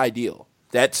 that's the ideal.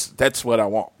 That's what I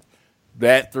want.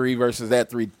 That 3 versus that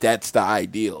 3. That's the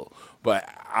ideal. But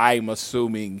I'm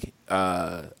assuming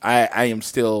I am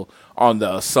still on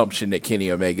the assumption that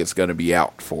Kenny Omega is going to be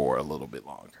out for a little bit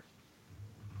longer.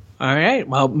 All right.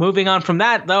 Well, moving on from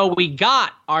that, though, we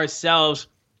got ourselves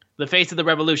the Face of the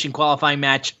Revolution qualifying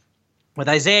match with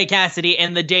Isaiah Cassidy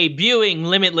and the debuting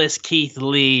Limitless Keith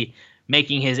Lee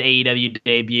making his AEW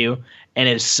debut. And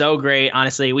it's so great,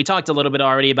 honestly. We talked a little bit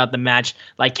already about the match.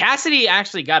 Like, Cassidy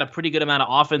actually got a pretty good amount of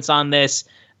offense on this,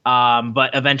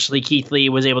 but eventually Keith Lee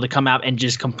was able to come out and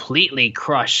just completely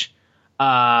crush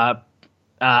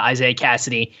Isaiah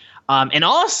Cassidy. And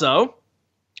also,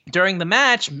 during the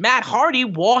match, Matt Hardy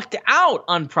walked out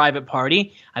on Private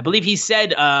Party. I believe he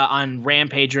said on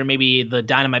Rampage or maybe the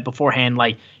Dynamite beforehand,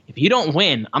 like, if you don't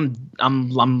win, I'm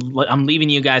leaving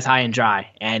you guys high and dry.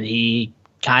 And he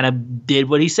kind of did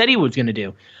what he said he was going to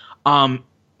do.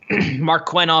 Mark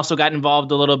Quinn also got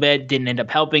involved a little bit, didn't end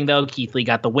up helping though. Keith Lee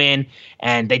got the win,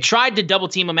 and they tried to double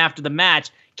team him after the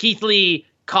match. Keith Lee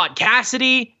caught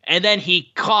Cassidy, and then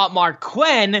he caught Mark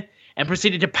Quinn and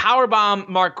proceeded to powerbomb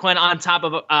Mark Quinn on top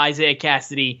of Isaiah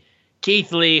Cassidy.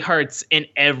 Keith Lee hurts in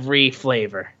every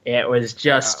flavor. It was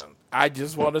just... I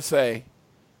just want to say,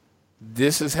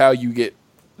 this is how you get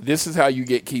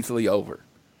Keith Lee over.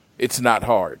 it's not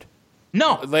hard.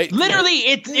 No, literally,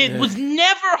 it was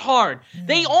never hard.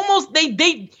 They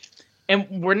and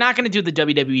we're not going to do the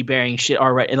WWE burying shit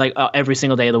every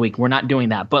single day of the week. We're not doing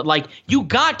that. But, like, you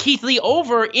got Keith Lee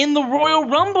over in the Royal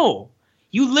Rumble.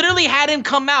 You literally had him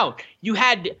come out. You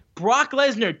had Brock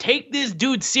Lesnar take this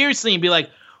dude seriously and be like,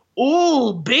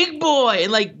 "Ooh, big boy,"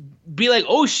 and, like, be like,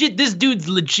 "Oh, shit, this dude's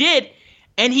legit."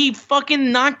 And he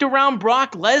fucking knocked around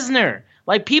Brock Lesnar.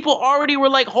 Like, people already were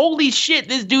like, "Holy shit,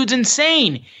 this dude's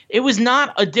insane." It was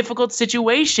not a difficult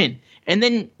situation. And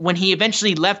then when he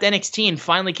eventually left NXT and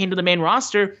finally came to the main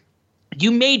roster,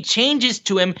 you made changes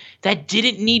to him that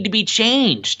didn't need to be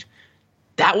changed.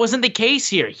 That wasn't the case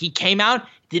here. He came out,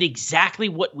 did exactly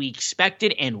what we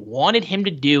expected and wanted him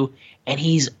to do, and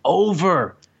he's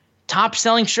over. Top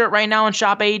selling shirt right now on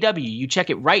Shop AEW. You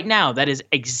check it right now. That is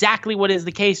exactly what is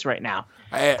the case right now.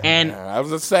 And I was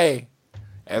going to say,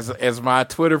 as my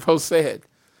Twitter post said,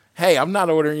 hey, I'm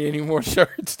not ordering any more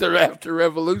shirts after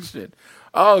Revolution.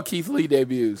 Oh, Keith Lee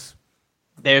debuts.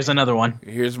 There's another one.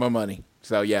 Here's my money.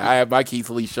 So, yeah, I have my Keith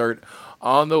Lee shirt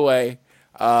on the way.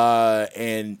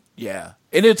 And, yeah.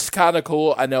 And it's kind of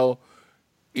cool. I know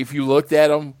if you looked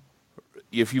at him,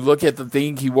 if you look at the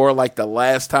thing he wore like the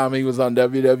last time he was on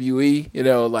WWE, you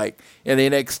know, like in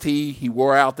NXT, he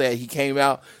wore out that he came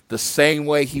out the same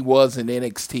way he was in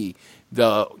NXT.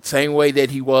 The same way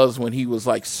that he was when he was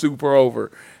like super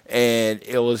over. And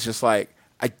it was just like,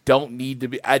 you don't need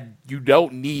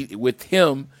with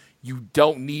him, you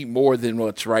don't need more than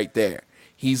what's right there.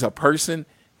 He's a person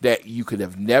that you could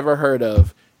have never heard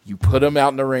of. You put him out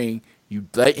in the ring, you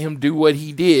let him do what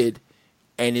he did,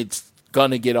 and it's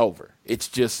gonna get over. It's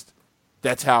just,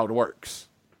 that's how it works.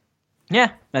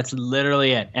 Yeah, that's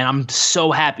literally it. And I'm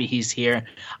so happy he's here.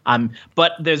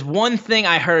 But there's one thing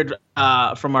I heard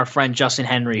from our friend Justin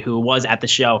Henry, who was at the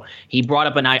show. He brought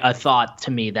up a thought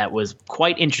to me that was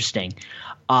quite interesting.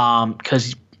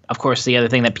 Because, of course, the other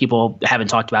thing that people haven't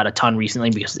talked about a ton recently,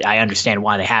 because I understand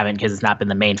why they haven't, because it's not been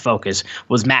the main focus,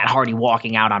 was Matt Hardy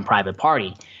walking out on Private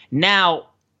Party. Now,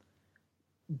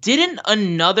 didn't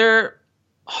another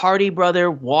Hardy brother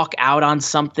walk out on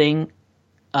something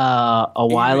a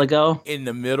while ago? In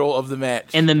the middle of the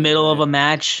match. In the middle of a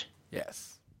match?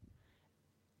 Yes.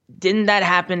 Didn't that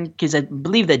happen? Because I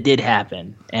believe that did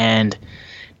happen. And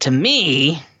to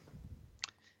me,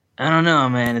 I don't know,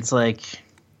 man. It's like...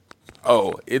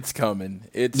 Oh, it's coming.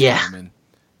 It's coming.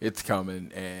 It's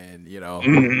coming. And, you know,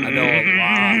 I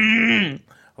know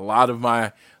a lot of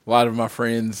my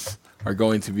friends are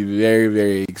going to be very,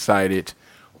 very excited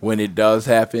when it does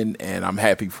happen, and I'm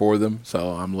happy for them.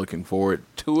 So I'm looking forward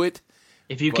to it.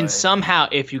 If you can somehow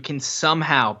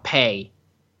pay,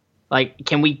 like,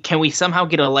 can we somehow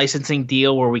get a licensing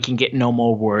deal where we can get No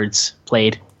More Words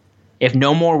played? If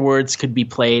No More Words could be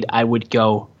played, I would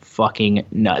go fucking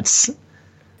nuts.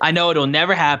 I know it'll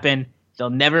never happen. They'll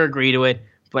never agree to it,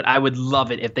 but I would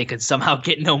love it if they could somehow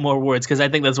get No More Words, because I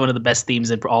think that's one of the best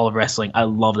themes in all of wrestling. I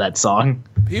love that song.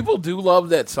 People do love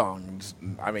that song.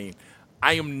 I mean,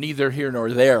 I am neither here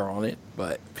nor there on it,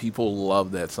 but people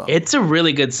love that song. It's a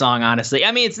really good song, honestly.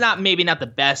 I mean, it's maybe not the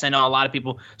best. I know a lot of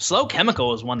people. Slow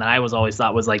Chemical is one that I always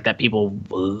thought was like that people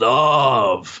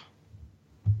love.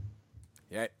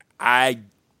 Yeah, I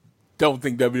don't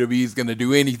think WWE is going to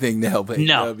do anything to help AEW.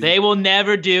 No, they will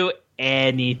never do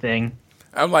anything.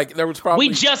 I'm like, there was probably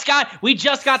we just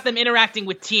got them interacting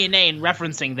with TNA and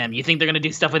referencing them. You think they're going to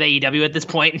do stuff with AEW at this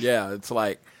point? Yeah, it's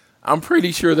like, I'm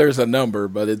pretty sure there's a number,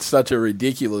 but it's such a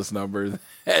ridiculous number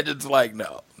that it's like,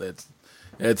 no,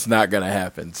 it's not going to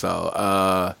happen. So,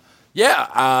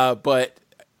 but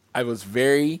I was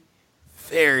very,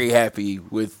 very happy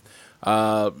with.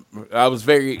 I was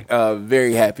very,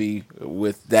 very happy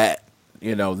with that.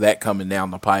 You know, that coming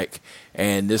down the pike,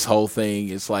 and this whole thing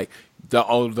is like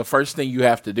the first thing you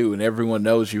have to do, and everyone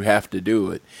knows you have to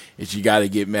do it, is you got to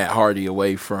get Matt Hardy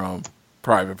away from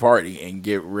Private Party and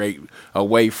get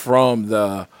away from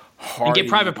the Hardy. And get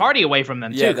Private Party away from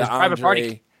them, too. Yeah,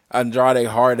 the Andrade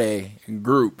Hardy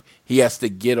group, he has to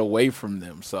get away from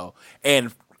them. So,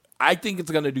 and I think it's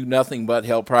going to do nothing but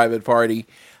help Private Party.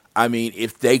 I mean,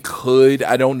 if they could,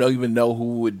 I don't even know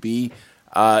who would be.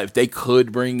 If they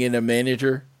could bring in a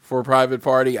manager for Private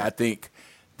Party, I think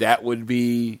that would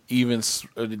be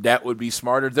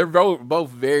smarter. They're both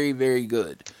very, very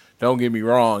good. Don't get me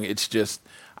wrong. It's just,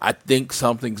 I think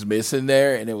something's missing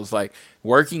there, and it was like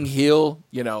working heel,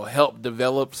 you know, helped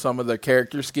develop some of the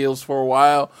character skills for a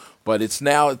while, but it's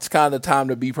kind of time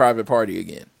to be Private Party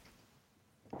again.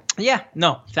 Yeah,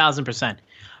 no, 1,000%.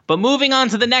 But moving on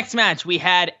to the next match, we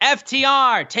had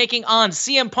FTR taking on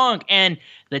CM Punk and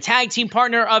the tag team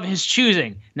partner of his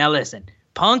choosing. Now listen,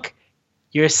 Punk,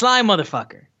 you're a sly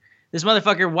motherfucker. this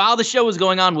motherfucker, while the show was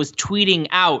going on, was tweeting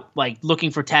out, like,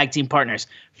 looking for tag team partners.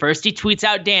 First, he tweets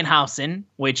out Danhausen,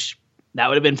 which that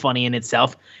would have been funny in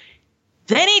itself.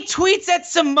 Then he tweets at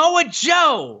Samoa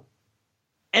Joe.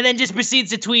 And then just proceeds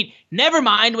to tweet, never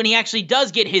mind, when he actually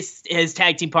does get his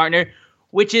tag team partner,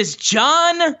 which is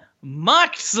Jon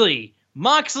Moxley.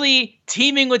 Moxley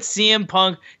teaming with CM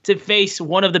Punk to face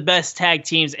one of the best tag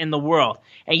teams in the world.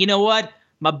 And you know what?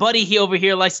 My buddy over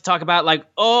here likes to talk about, like,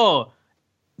 oh,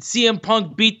 CM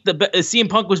Punk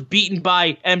was beaten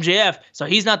by MJF, so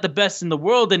he's not the best in the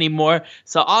world anymore.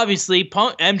 So obviously,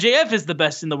 MJF is the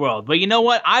best in the world. But you know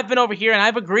what? I've been over here and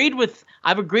I've agreed with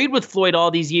Floyd all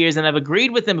these years, and I've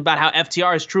agreed with him about how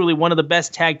FTR is truly one of the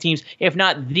best tag teams, if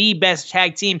not the best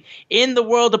tag team in the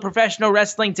world of professional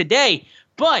wrestling today.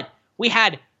 But we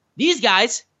had these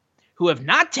guys who have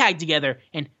not tagged together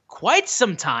in quite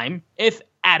some time, if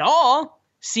at all,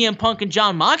 CM Punk and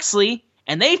Jon Moxley.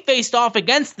 And they faced off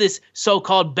against this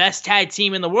so-called best tag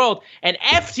team in the world. And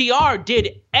FTR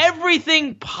did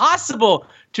everything possible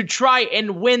to try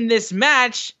and win this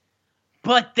match,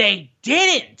 but they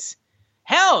didn't.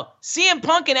 Hell, CM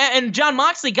Punk and Jon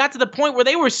Moxley got to the point where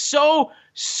they were so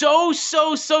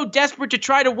desperate to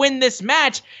try to win this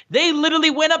match, they literally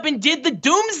went up and did the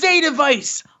Doomsday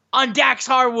Device on Dax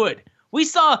Harwood. We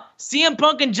saw CM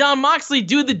Punk and Jon Moxley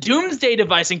do the Doomsday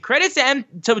Device, and credit to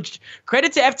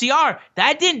FTR,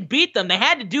 that didn't beat them. They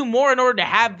had to do more in order to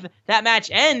have that match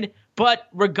end. But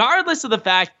regardless of the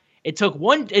fact, it took a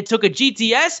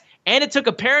GTS and it took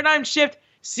a paradigm shift.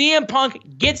 CM Punk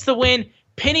gets the win,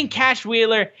 pinning Cash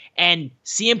Wheeler, and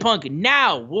CM Punk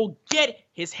now will get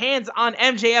his hands on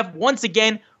MJF once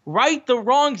again, right the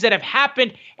wrongs that have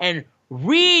happened, and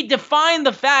redefine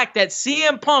the fact that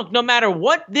CM Punk, no matter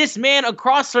what this man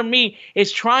across from me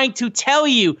is trying to tell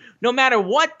you, no matter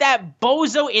what that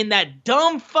bozo in that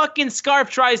dumb fucking scarf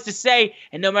tries to say,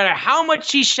 and no matter how much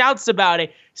he shouts about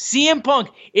it, CM Punk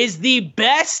is the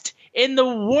best in the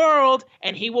world,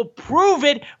 and he will prove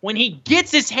it when he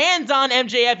gets his hands on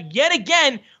MJF yet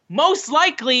again, most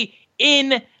likely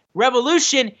in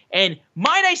Revolution. And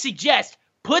might I suggest,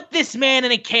 put this man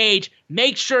in a cage.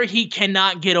 Make sure he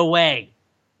cannot get away.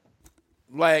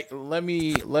 Like, let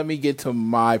me get to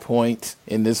my point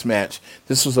in this match.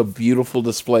 This was a beautiful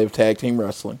display of tag team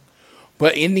wrestling.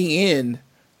 But in the end,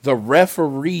 the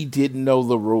referee didn't know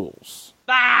the rules.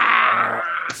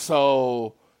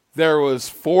 So there was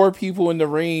 4 people in the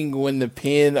ring when the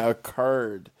pin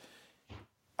occurred.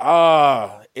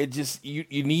 It just,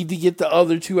 you need to get the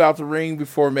other 2 out the ring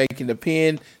before making the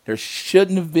pin. There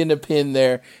shouldn't have been a pin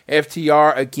there.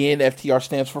 FTR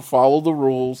stands for follow the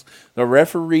rules. The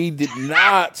referee did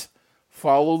not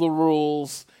follow the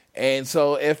rules, and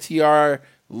so FTR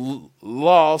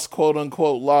lost, quote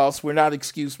unquote lost. We're not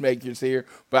excuse makers here,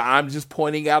 but I'm just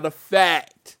pointing out a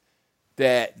fact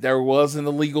that there was an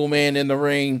illegal man in the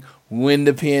ring when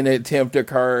the pin attempt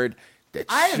occurred.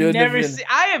 I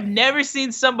have never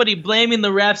seen somebody blaming the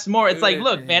refs more. It's like,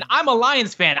 look, man, I'm a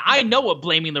Lions fan. I know what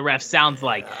blaming the refs sounds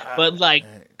like, but like,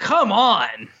 come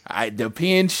on. The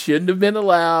pin shouldn't have been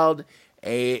allowed.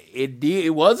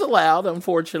 It was allowed,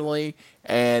 unfortunately,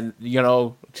 and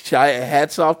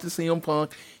hats off to CM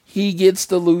Punk. He gets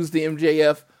to lose the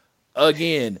MJF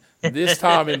again. This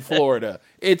time in Florida.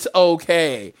 It's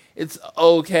okay. It's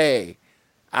okay.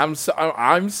 I'm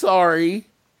sorry.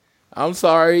 I'm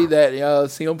sorry that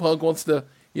CM Punk wants to,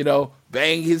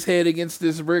 bang his head against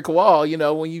this brick wall.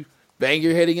 When you bang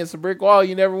your head against a brick wall,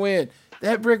 you never win.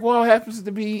 That brick wall happens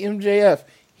to be MJF.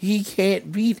 He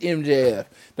can't beat MJF.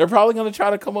 They're probably going to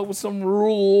try to come up with some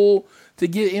rule to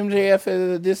get MJF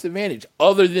at a disadvantage,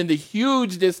 other than the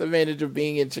huge disadvantage of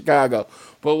being in Chicago.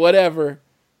 But whatever,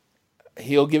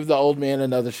 he'll give the old man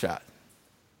another shot.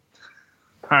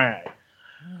 All right.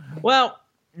 Well,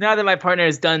 now that my partner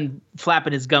is done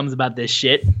flapping his gums about this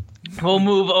shit, we'll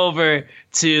move over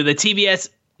to the TBS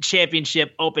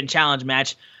Championship Open Challenge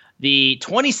match. The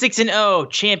 26-0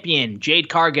 champion, Jade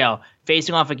Cargill,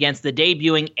 facing off against the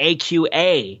debuting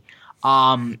AQA.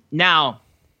 Now,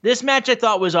 this match I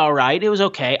thought was all right. It was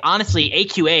okay. Honestly,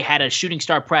 AQA had a shooting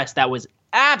star press that was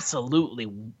absolutely,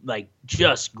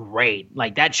 just great.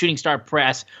 That shooting star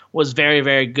press was very,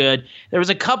 very good. There was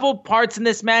a couple parts in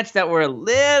this match that were a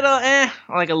little,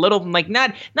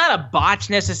 not a botch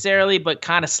necessarily, but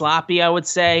kind of sloppy, I would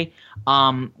say,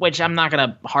 which I'm not going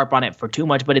to harp on it for too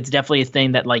much, but it's definitely a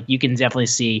thing that, you can definitely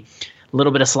see a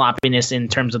little bit of sloppiness in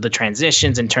terms of the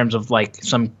transitions, in terms of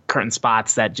some curtain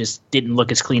spots that just didn't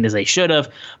look as clean as they should have.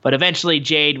 But eventually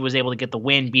Jade was able to get the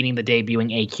win, beating the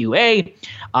debuting AQA.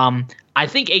 I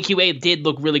think AQA did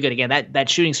look really good. Again, that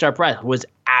shooting star press was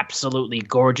absolutely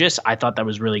gorgeous. I thought that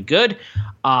was really good.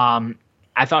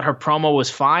 I thought her promo was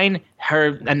fine.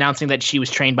 Her announcing that she was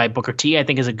trained by Booker T, I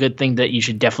think, is a good thing that you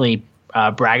should definitely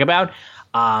brag about.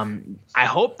 I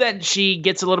hope that she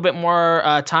gets a little bit more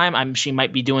time. She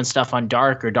might be doing stuff on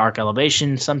Dark or Dark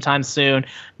Elevation sometime soon.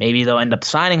 Maybe they'll end up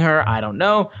signing her. I don't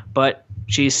know. But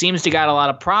she seems to got a lot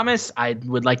of promise. I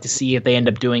would like to see if they end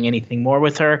up doing anything more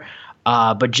with her.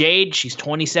 But Jade, she's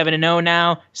 27-0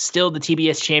 now. Still the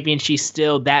TBS champion. She's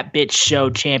still that bitch show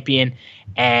champion.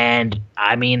 And,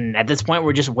 I mean, at this point,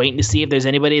 we're just waiting to see if there's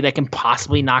anybody that can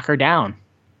possibly knock her down.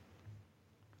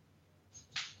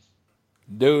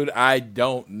 Dude, I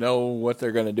don't know what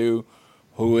they're going to do,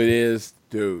 who it is,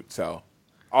 dude. So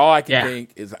all I can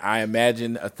think is I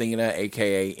imagine Athena,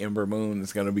 a.k.a. Ember Moon,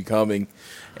 is going to be coming,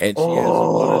 and she has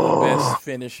one of the best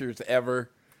finishers ever.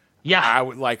 Yeah. I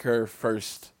would like her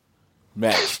first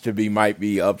match might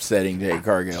be upsetting Jade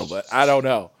Cargill, but I don't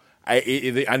know.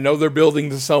 I know they're building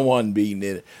to someone beating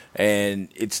it, and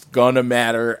it's going to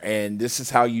matter, and this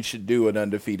is how you should do an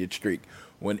undefeated streak.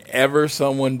 Whenever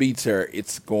someone beats her,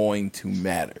 it's going to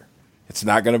matter. It's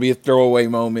not going to be a throwaway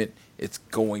moment. It's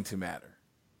going to matter.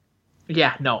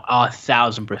 Yeah, no,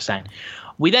 1,000%.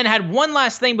 We then had one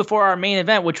last thing before our main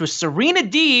event, which was Serena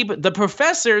Deeb, the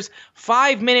Professor's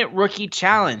 5-minute rookie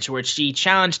challenge, where she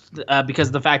challenged because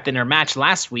of the fact that in her match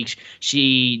last week,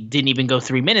 she didn't even go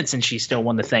 3 minutes and she still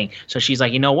won the thing. So she's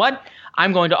like, you know what?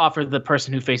 I'm going to offer the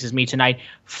person who faces me tonight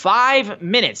 5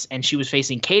 minutes. And she was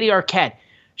facing Katie Arquette.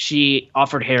 She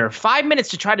offered her 5 minutes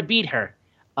to try to beat her.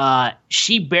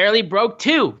 She barely broke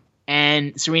 2,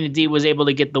 and Serena Deeb was able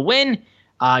to get the win,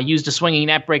 used a swinging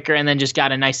net breaker, and then just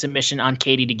got a nice submission on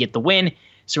Katie to get the win.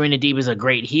 Serena Deeb is a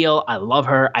great heel. I love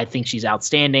her. I think she's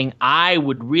outstanding. I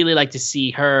would really like to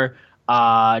see her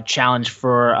challenge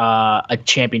for a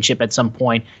championship at some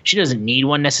point. She doesn't need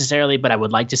one necessarily, but I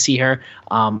would like to see her.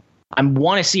 I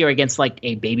want to see her against like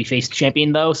a babyface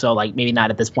champion though, so like maybe not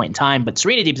at this point in time. But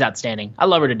Serena Deeb's outstanding. I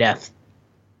love her to death.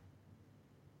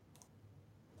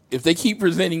 If they keep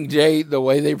presenting Jade the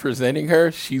way they're presenting her,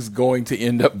 she's going to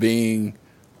end up being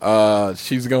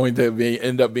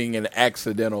end up being an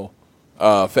accidental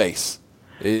face.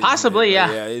 Possibly, yeah.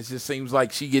 Yeah, it just seems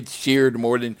like she gets cheered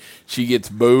more than she gets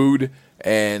booed.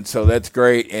 And so that's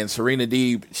great. And Serena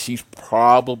Deeb, she's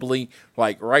probably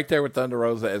like right there with Thunder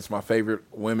Rosa as my favorite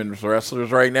women's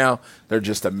wrestlers right now. They're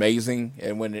just amazing.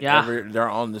 And whenever they're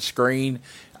on the screen,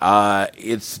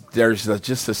 there's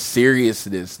just a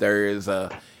seriousness. There is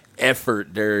a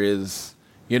effort. There is,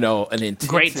 an intensity.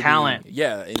 Great talent.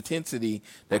 Yeah, intensity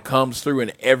that comes through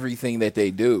in everything that they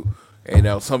do.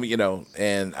 I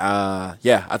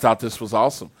thought this was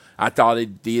awesome. I thought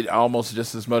it did almost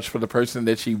just as much for the person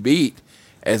that she beat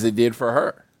as it did for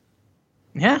her.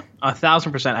 Yeah,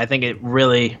 1,000%. I think it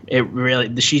really,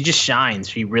 she just shines.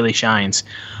 She really shines.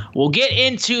 We'll get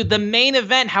into the main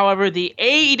event. However, the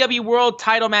AEW World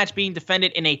title match being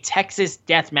defended in a Texas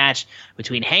death match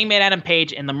between Hangman Adam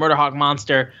Page and the Murderhawk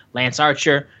Monster, Lance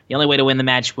Archer. The only way to win the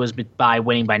match was by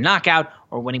winning by knockout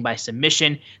or winning by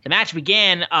submission. The match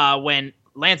began when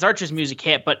Lance Archer's music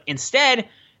hit, but instead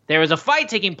there was a fight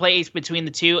taking place between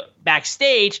the two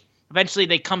backstage. Eventually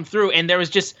they come through, and there was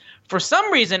just, for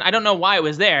some reason, I don't know why it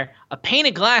was there, a pane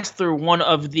of glass through one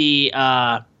of the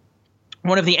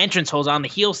entrance holes on the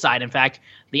heel side. In fact,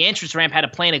 the entrance ramp had a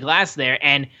pane of glass there,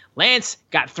 and Lance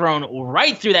got thrown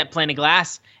right through that pane of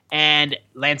glass, and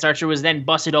Lance Archer was then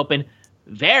busted open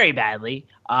very badly.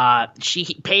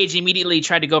 Paige immediately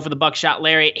tried to go for the buckshot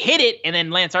lariat, hit it, and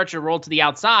then Lance Archer rolled to the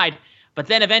outside. But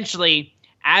then eventually,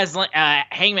 as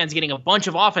Hangman's getting a bunch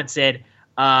of offense in,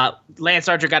 Lance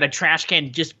Archer got a trash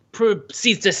can, just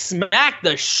proceeds to smack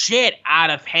the shit out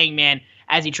of Hangman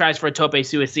as he tries for a tope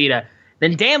suicida.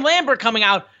 Then Dan Lambert coming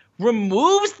out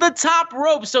removes the top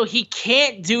rope so he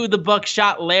can't do the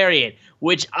buckshot lariat,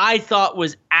 which I thought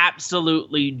was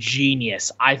absolutely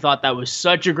genius. I thought that was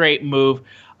such a great move.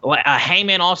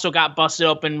 Hangman also got busted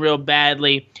open real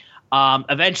badly.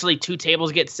 Eventually, 2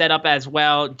 tables get set up as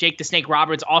well. Jake the Snake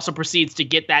Roberts also proceeds to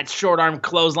get that short arm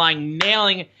clothesline,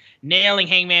 nailing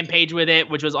Hangman Page with it,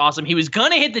 which was awesome. He was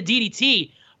going to hit the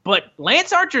DDT, but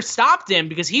Lance Archer stopped him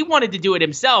because he wanted to do it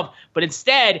himself. But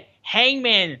instead,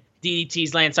 Hangman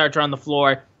DDTs Lance Archer on the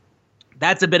floor.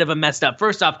 That's a bit of a messed up.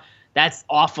 First off, that's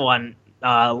awful on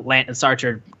Lance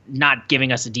Archer not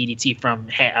giving us a DDT from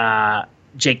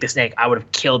Jake the Snake. I would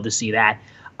have killed to see that.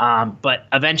 But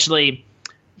eventually,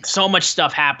 so much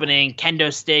stuff happening.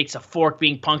 Kendo sticks, a fork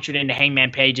being punctured into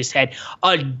Hangman Page's head.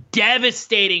 A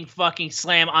devastating fucking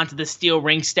slam onto the steel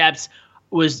ring steps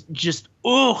was just,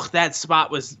 that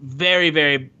spot was very,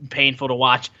 very painful to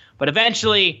watch. But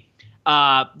eventually,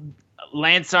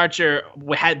 Lance Archer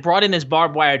had brought in his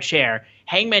barbed wire chair.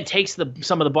 Hangman takes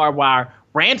some of the barbed wire,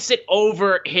 ramps it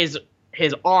over his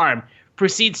arm,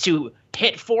 proceeds to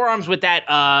hit forearms with that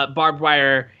barbed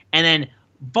wire, and then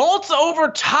vaults over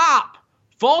top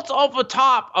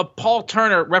of Paul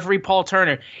Turner, referee Paul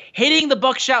Turner, hitting the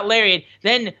buckshot lariat.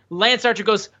 Then Lance Archer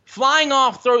goes flying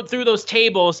off through those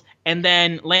tables, and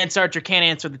then Lance Archer can't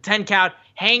answer the 10 count.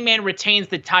 Hangman retains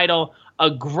the title, a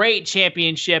great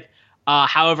championship.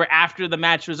 However, after the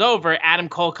match was over, Adam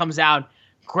Cole comes out,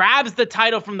 grabs the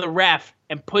title from the ref,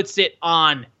 and puts it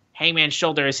on Hangman's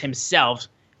shoulders himself,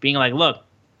 being like, look,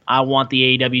 I want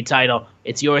the AEW title.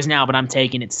 It's yours now, but I'm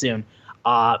taking it soon.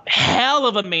 Hell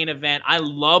of a main event. I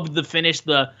loved the finish.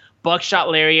 The buckshot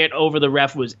lariat over the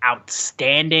ref was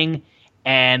outstanding,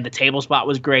 and the table spot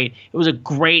was great. It was a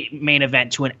great main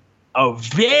event to a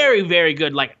very, very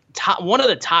good, like one of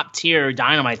the top tier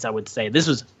Dynamites, I would say. This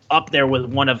was up there with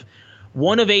one of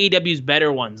AEW's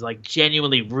better ones, like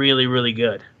genuinely really, really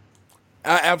good.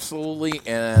 Absolutely,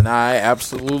 and I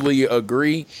absolutely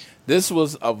agree. This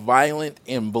was a violent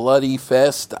and bloody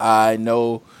fest. I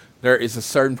know there is a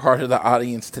certain part of the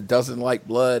audience that doesn't like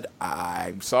blood.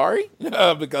 I'm sorry,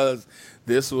 because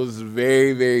this was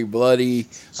very, very bloody.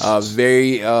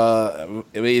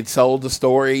 It told the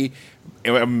story.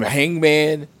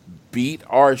 Hangman beat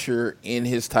Archer in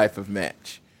his type of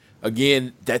match.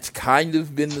 Again, that's kind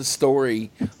of been the story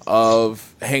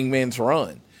of Hangman's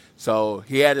run. So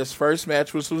he had his first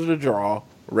match, which was a draw,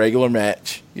 regular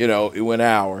match. It went an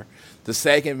hour. The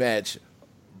second match,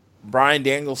 Bryan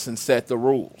Danielson set the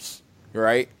rules,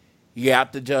 right? He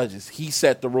got the judges. He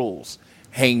set the rules.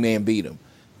 Hangman beat him.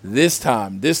 This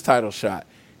time, this title shot,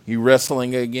 he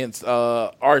wrestling against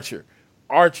Archer.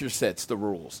 Archer sets the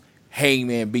rules.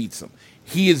 Hangman beats him.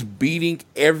 He is beating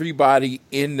everybody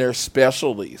in their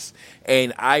specialties.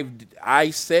 And I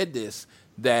said this,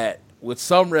 that with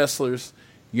some wrestlers,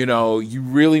 you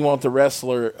really want the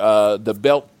wrestler,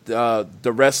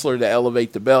 the wrestler to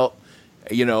elevate the belt,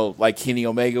 like Kenny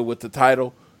Omega with the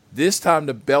title. This time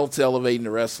the belt's elevating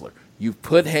the wrestler. You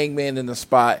put Hangman in the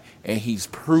spot, and he's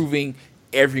proving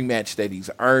every match that he's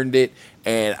earned it.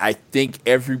 And I think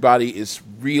everybody is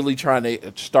really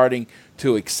starting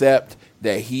to accept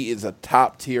that he is a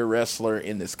top-tier wrestler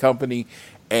in this company.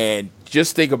 And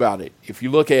just think about it. If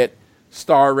you look at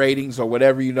star ratings or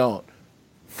whatever you don't,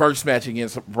 first match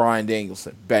against Bryan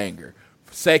Danielson, banger.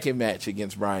 Second match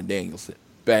against Bryan Danielson,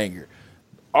 banger.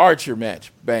 Archer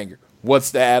match, banger.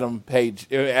 What's the Adam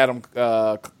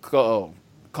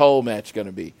Cole match going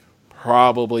to be?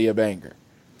 Probably a banger.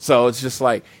 So it's just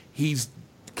like he's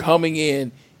coming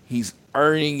in, he's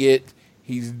earning it,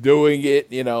 he's doing it,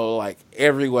 like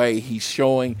every way. He's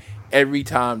showing every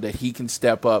time that he can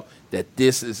step up that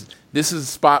this is a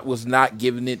spot was not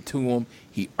given it to him.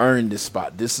 He earned this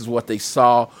spot. This is what they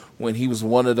saw when he was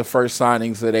one of the first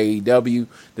signings at AEW.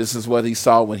 This is what he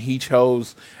saw when he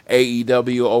chose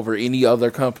AEW over any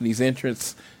other company's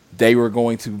entrance. They were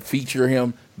going to feature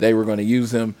him. They were going to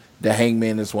use him. The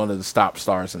Hangman is one of the top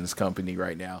stars in this company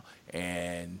right now,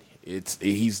 and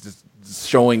he's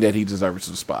showing that he deserves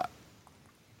the spot.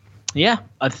 Yeah,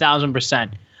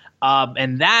 1,000%.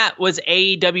 And that was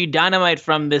AEW Dynamite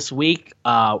from this week.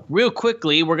 Real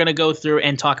quickly, we're going to go through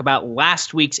and talk about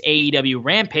last week's AEW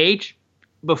Rampage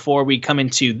before we come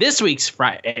into this week's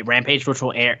Rampage, which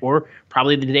will air, or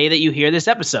probably the day that you hear this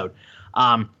episode.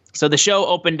 So the show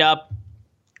opened up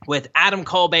with Adam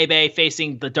Cole Bebe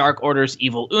facing the Dark Order's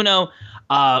Evil Uno.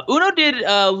 Uno did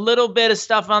a little bit of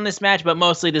stuff on this match, but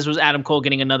mostly this was Adam Cole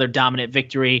getting another dominant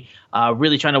victory,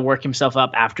 really trying to work himself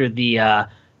up after the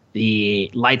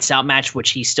Lights Out match, which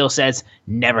he still says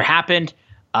never happened.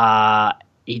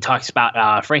 He talks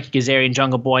about Frankie Kazarian,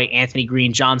 Jungle Boy, Anthony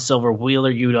Green, John Silver,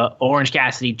 Wheeler Yuta, Orange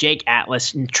Cassidy, Jake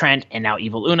Atlas, Trent, and now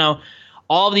Evil Uno.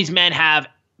 All of these men have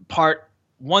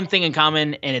one thing in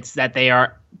common, and it's that they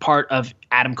are part of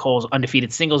Adam Cole's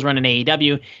undefeated singles run in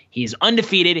AEW. He's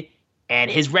undefeated,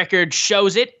 and his record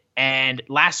shows it, and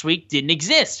last week didn't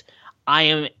exist.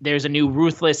 There's a new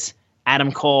ruthless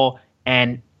Adam Cole,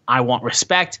 and I want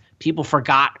respect. People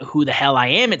forgot who the hell I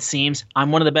am, it seems.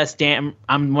 I'm one of the best damn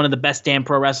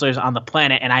pro wrestlers on the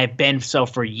planet, and I have been so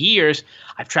for years.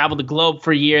 I've traveled the globe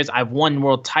for years. I've won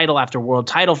world title after world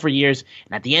title for years.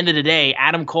 And at the end of the day,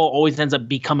 Adam Cole always ends up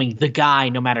becoming the guy,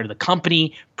 no matter the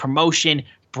company, promotion,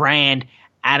 brand.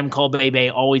 Adam Cole Bebe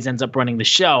always ends up running the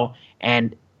show.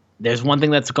 And there's one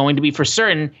thing that's going to be for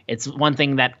certain. It's one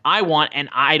thing that I want, and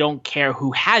I don't care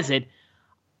who has it.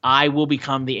 I will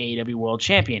become the AEW World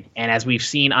Champion. And as we've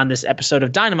seen on this episode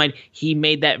of Dynamite, he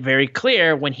made that very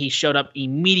clear when he showed up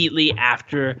immediately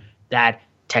after that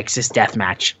Texas Death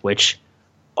Match, which,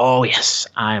 Oh, yes.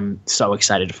 I'm so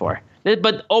excited for it.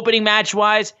 But opening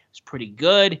match-wise, it's pretty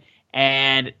good.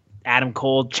 And Adam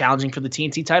Cole challenging for the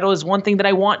TNT title is one thing that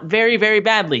I want very, very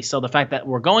badly. So the fact that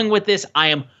we're going with this, I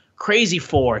am crazy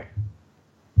for.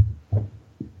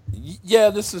 Yeah,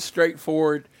 this is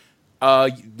straightforward.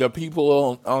 The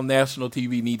people on national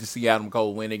TV need to see Adam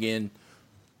Cole win again.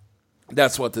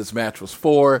 That's what this match was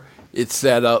for. It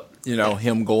set up,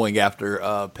 him going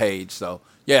after Paige. So,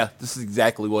 yeah, this is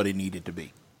exactly what it needed to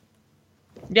be.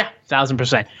 Yeah,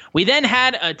 1,000%. We then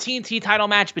had a TNT title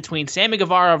match between Sammy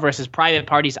Guevara versus Private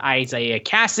Party's Isaiah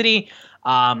Cassidy.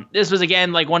 This was,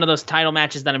 again, like one of those title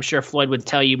matches that I'm sure Floyd would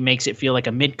tell you makes it feel like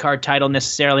a mid-card title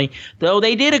necessarily. Though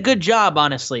they did a good job,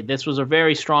 honestly. This was a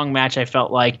very strong match, I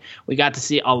felt like. We got to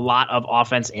see a lot of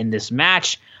offense in this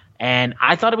match, and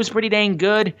I thought it was pretty dang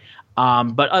good.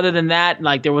 But other than that,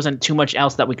 like there wasn't too much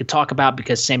else that we could talk about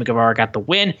because Sammy Guevara got the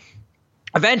win.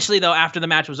 Eventually, though, after the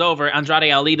match was over,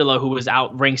 Andrade El Idolo, who was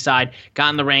out ringside, got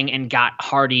in the ring and got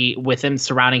Hardy with him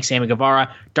surrounding Sammy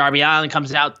Guevara. Darby Allin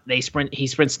comes out. He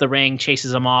sprints the ring,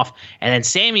 chases him off. And then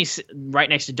Sammy's right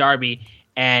next to Darby.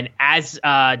 And as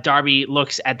Darby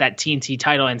looks at that TNT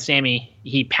title and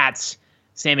he pats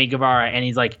Sammy Guevara. And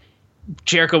he's like,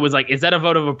 Jericho was like, is that a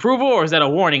vote of approval or is that a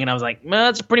warning? And I was like, well,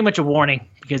 that's pretty much a warning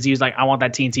because he was like, I want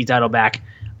that TNT title back.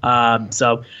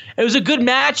 So it was a good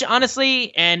match,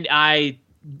 honestly, and I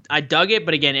dug it.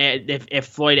 But again, if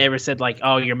Floyd ever said like,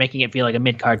 "Oh, you're making it feel like a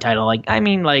mid-card title,"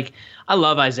 I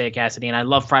love Isaiah Cassidy and I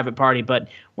love Private Party, but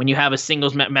when you have a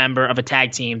singles member of a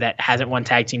tag team that hasn't won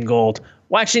tag team gold,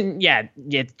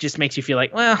 it just makes you feel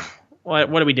like, well,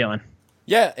 what are we doing?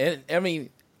 Yeah, and I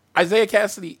mean, Isaiah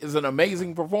Cassidy is an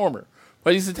amazing performer,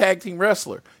 but he's a tag team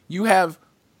wrestler. You have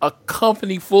a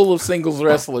company full of singles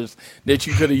wrestlers that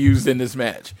you could have used in this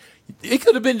match. It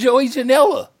could have been Joey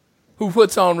Janela, who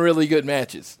puts on really good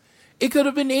matches. It could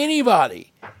have been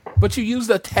anybody. But you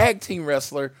used a tag team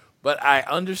wrestler, but I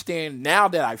understand now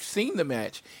that I've seen the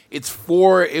match, it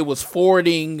was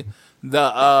forwarding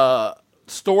the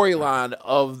storyline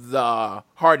of the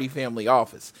Hardy family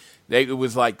office. It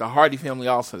was like the Hardy family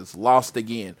office lost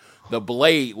again. The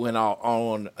Blade went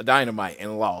on Dynamite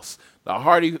and lost. The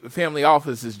Hardy family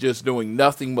office is just doing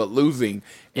nothing but losing.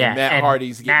 And Matt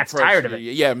Hardy's getting Matt's frustrated. tired of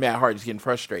it. Yeah, Matt Hardy's getting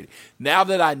frustrated. Now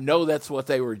that I know that's what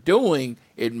they were doing,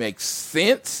 it makes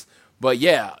sense. But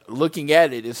yeah, looking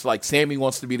at it, it's like Sammy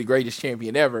wants to be the greatest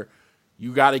champion ever.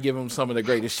 You got to give him some of the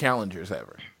greatest challengers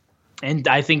ever. And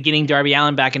I think getting Darby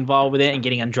Allin back involved with it and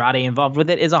getting Andrade involved with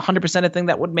it is 100% a thing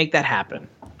that would make that happen.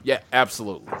 Yeah,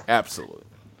 absolutely. Absolutely.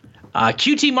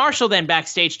 QT Marshall then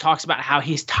backstage talks about how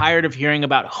he's tired of hearing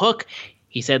about Hook.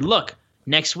 He said, look,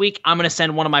 next week I'm going to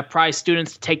send one of my prize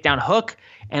students to take down Hook.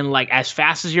 And like as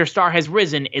fast as your star has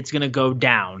risen, it's going to go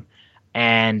down.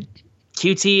 And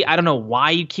QT, I don't know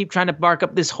why you keep trying to bark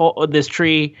up this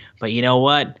tree, but you know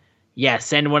what? Yeah,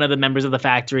 send one of the members of the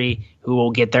factory who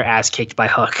will get their ass kicked by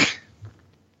Hook.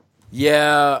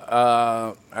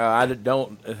 Yeah, I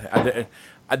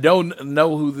don't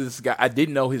know who this guy. I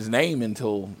didn't know his name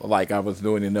until like I was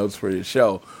doing the notes for this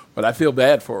show. But I feel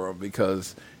bad for him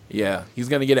because he's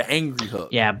gonna get an angry Hook.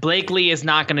 Yeah, Blake Lee is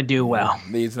not gonna do well.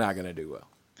 He's not gonna do well.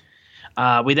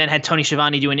 We then had Tony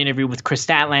Schiavone do an interview with Chris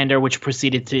Statlander, which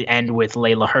proceeded to end with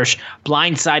Layla Hirsch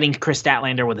blindsiding Chris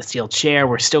Statlander with a steel chair.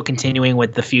 We're still continuing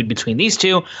with the feud between these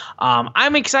two.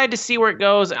 I'm excited to see where it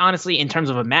goes, honestly, in terms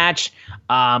of a match.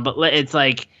 But it's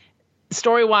like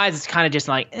story-wise, it's kind of just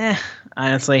like,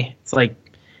 honestly. It's like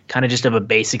kind of just of a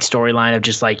basic storyline of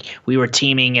just like we were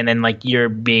teaming and then like you're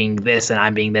being this and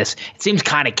I'm being this. It seems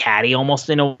kind of catty almost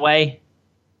in a way.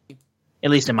 At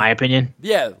least in my opinion.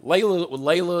 Yeah,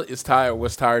 Layla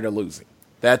was tired of losing.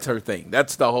 That's her thing.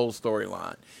 That's the whole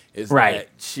storyline. Is right. That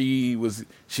she was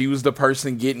the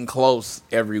person getting close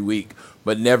every week,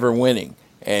 but never winning,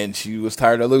 and she was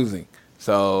tired of losing.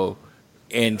 So,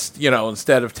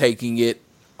 instead of taking it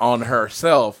on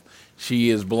herself,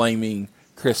 she is blaming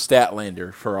Chris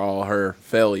Statlander for all her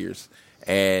failures,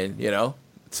 and it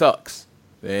sucks.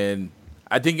 And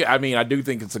I do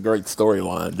think it's a great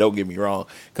storyline. Don't get me wrong,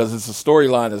 because it's a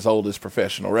storyline as old as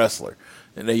professional wrestler.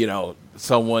 And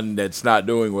someone that's not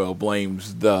doing well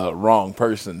blames the wrong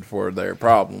person for their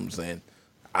problems, and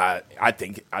I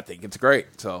think it's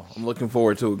great. So I'm looking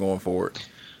forward to it going forward.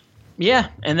 Yeah,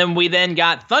 and then we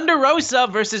got Thunder Rosa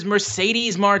versus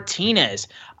Mercedes Martinez.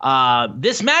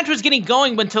 This match was getting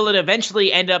going until it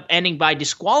eventually ended up ending by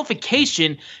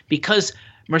disqualification because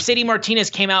Mercedes Martinez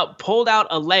came out, pulled out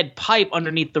a lead pipe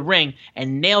underneath the ring,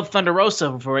 and nailed Thunder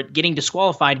Rosa for it, getting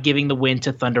disqualified, giving the win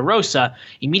to Thunder Rosa.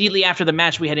 Immediately after the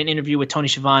match, we had an interview with Tony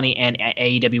Schiavone and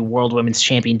AEW World Women's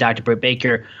Champion Dr. Britt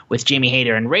Baker with Jamie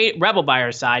Hayter and Rebel by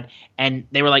her side, and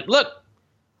they were like, look,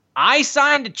 I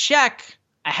signed a check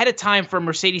ahead of time for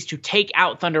Mercedes to take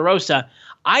out Thunder Rosa.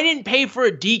 I didn't pay for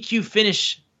a DQ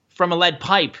finish from a lead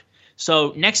pipe.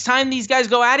 So next time these guys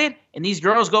go at it and these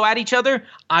girls go at each other,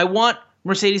 I want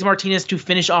Mercedes Martinez to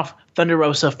finish off Thunder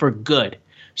Rosa for good.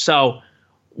 So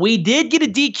we did get a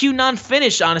DQ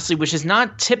non-finish, honestly, which is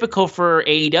not typical for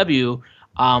AEW,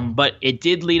 but it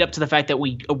did lead up to the fact that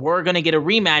we were going to get a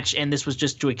rematch, and this was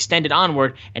just to extend it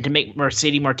onward and to make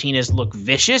Mercedes Martinez look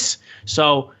vicious.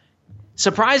 So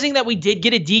surprising that we did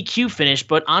get a DQ finish,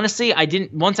 but honestly,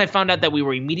 once I found out that we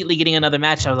were immediately getting another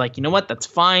match, I was like, you know what, that's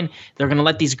fine. They're going to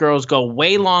let these girls go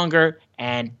way longer,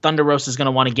 and Thunder Rosa is going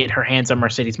to want to get her hands on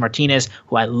Mercedes Martinez,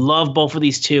 who I love both of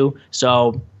these two.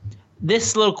 So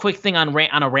this little quick thing on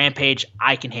a Rampage,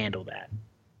 I can handle that.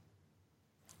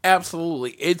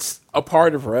 Absolutely. It's a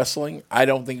part of wrestling. I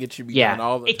don't think it should be done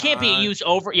all the time. It can't be used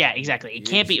over. Yeah, exactly. It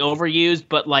can't be overused,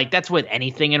 but like that's with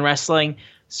anything in wrestling.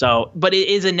 So, but it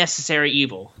is a necessary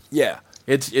evil. Yeah,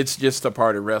 it's just a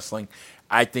part of wrestling.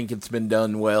 I think it's been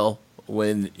done well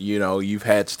when, you've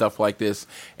had stuff like this.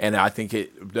 And I think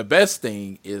the best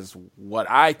thing is what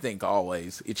I think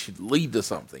always, it should lead to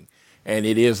something. And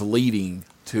it is leading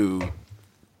to,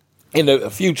 in the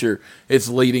future, it's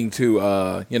leading to,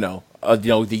 a no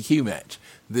DQ match.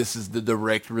 This is the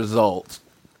direct result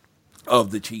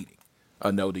of the cheating,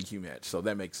 a no DQ match. So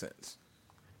that makes sense.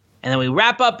 And then we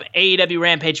wrap up AEW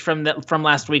Rampage from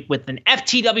last week with an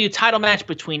FTW title match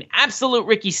between Absolute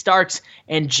Ricky Starks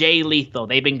and Jay Lethal.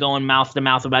 They've been going mouth to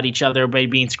mouth about each other,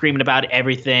 being screaming about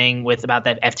everything about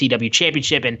that FTW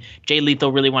championship. And Jay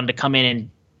Lethal really wanted to come in and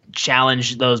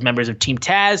challenge those members of Team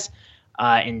Taz.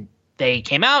 And they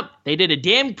came out. They did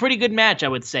a pretty good match, I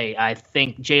would say. I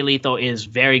think Jay Lethal is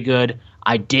very good.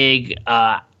 I dig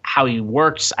how he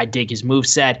works. I dig his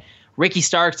moveset. Ricky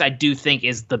Starks, I do think,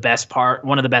 is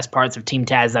one of the best parts of Team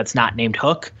Taz that's not named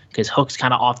Hook, because Hook's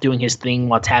kind of off doing his thing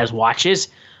while Taz watches.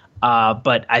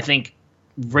 But I think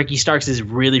Ricky Starks is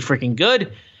really freaking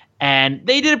good, and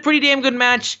they did a pretty damn good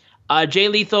match. Jay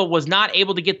Lethal was not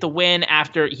able to get the win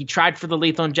after he tried for the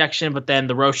lethal injection, but then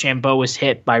the Rochambeau was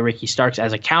hit by Ricky Starks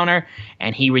as a counter,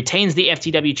 and he retains the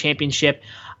FTW championship.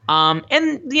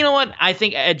 And you know what? I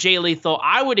think at Jay Lethal,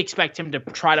 I would expect him to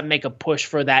try to make a push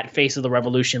for that Face of the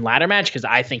Revolution ladder match, because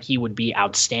I think he would be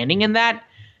outstanding in that.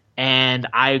 And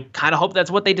I kind of hope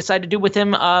that's what they decide to do with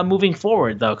him moving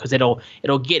forward, though, because it'll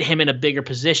get him in a bigger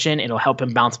position. It'll help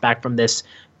him bounce back from this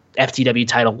FTW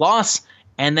title loss.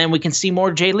 And then we can see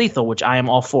more Jay Lethal, which I am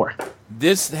all for.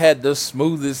 This had the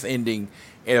smoothest ending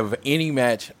of any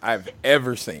match I've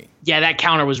ever seen. Yeah, that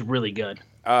counter was really good.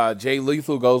 Jay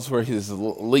Lethal goes for his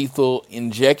lethal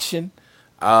injection.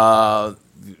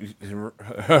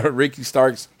 Ricky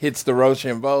Starks hits the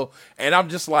Rochambeau. And I'm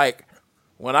just like,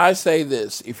 when I say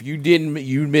this, if you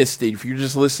missed it. If you're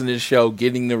just listening to the show,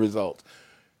 getting the result,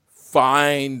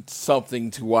 find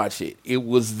something to watch it. It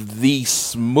was the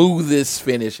smoothest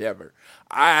finish ever.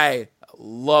 I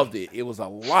loved it. It was a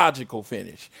logical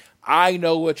finish. I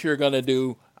know what you're going to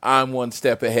do. I'm one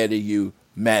step ahead of you.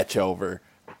 Match over.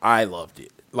 I loved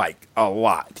it. Like, a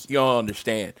lot. You don't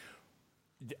understand.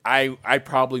 I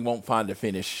probably won't find a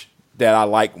finish that I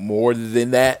like more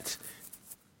than that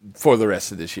for the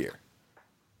rest of this year.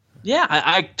 Yeah,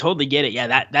 I totally get it.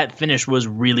 Yeah, that finish was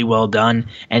really well done,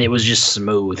 and it was just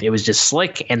smooth. It was just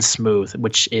slick and smooth,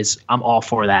 I'm all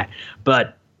for that.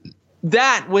 But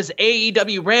that was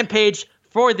AEW Rampage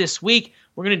for this week.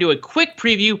 We're going to do a quick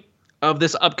preview of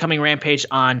this upcoming Rampage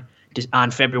on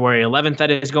February 11th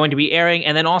that is going to be airing,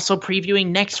 and then also previewing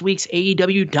next week's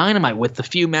AEW Dynamite with the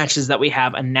few matches that we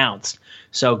have announced.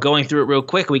 So going through it real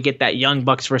quick, we get that Young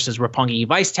Bucks versus Roppongi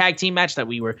Vice tag team match that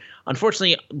we were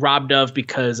unfortunately robbed of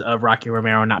because of Rocky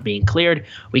Romero not being cleared.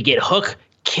 We get Hook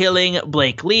killing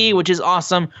Blake Lee, which is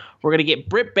awesome. We're going to get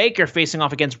Britt Baker facing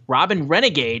off against Robin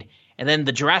Renegade, and then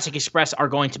the Jurassic Express are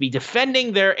going to be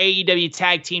defending their AEW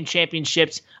Tag Team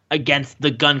Championships against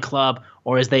the Gun Club,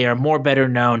 or as they are more better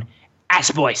known,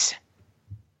 Ass Boys.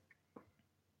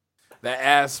 The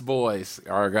Ass Boys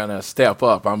are going to step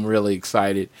up. I'm really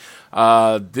excited.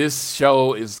 This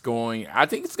show is I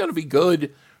think it's going to be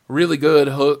good, really good.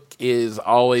 Hook is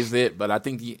always it, but I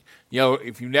think,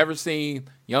 if you've never seen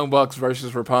Young Bucks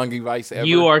versus Roppongi Vice ever,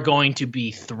 you are going to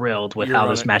be thrilled with how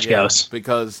this match goes.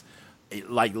 Because,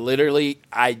 literally,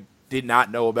 did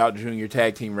not know about junior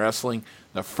tag team wrestling,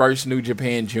 the first New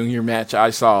Japan junior match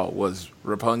I saw was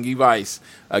Roppongi Vice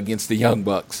against the Young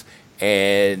Bucks,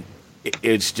 and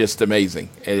it's just amazing.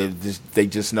 And they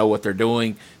just know what they're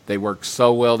doing. They work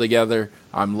so well together.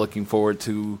 I'm looking forward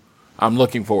to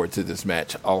this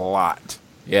match a lot.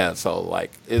 Yeah, so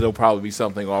like it'll probably be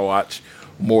something I'll watch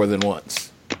more than once.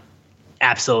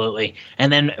 Absolutely.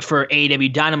 And then for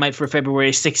AEW Dynamite for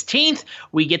February 16th,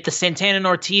 we get the Santana and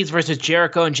Ortiz versus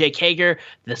Jericho and Jake Hager,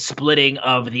 the splitting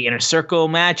of the Inner Circle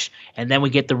match. And then we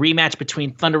get the rematch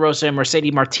between Thunder Rosa and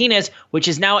Mercedes Martinez, which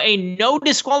is now a no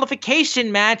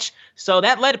disqualification match. So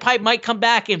that lead pipe might come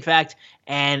back, in fact.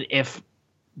 And if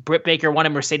Britt Baker wanted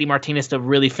Mercedes Martinez to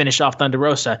really finish off Thunder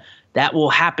Rosa, that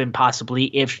will happen possibly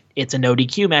if it's a no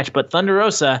DQ match. But Thunder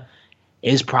Rosa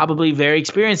is probably very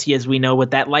experienced, as we know, with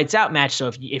that lights out match.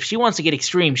 So if she wants to get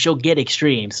extreme, she'll get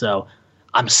extreme. So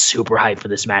I'm super hyped for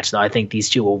this match, though. I think these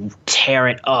two will tear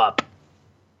it up.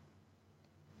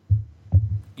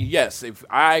 Yes, if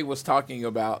I was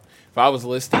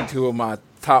listing two of my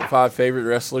top 5 favorite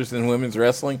wrestlers in women's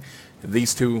wrestling,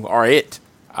 these two are it.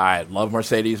 I love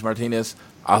Mercedes Martinez.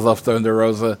 I love Thunder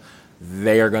Rosa.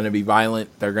 They are going to be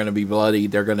violent. They're going to be bloody.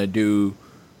 They're going to do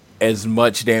as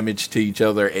much damage to each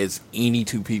other as any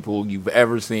two people you've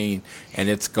ever seen, and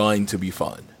it's going to be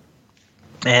fun.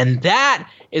 And that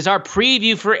is our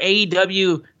preview for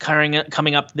AEW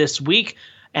coming up this week.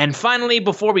 And finally,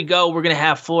 before we go, we're going to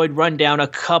have Floyd run down a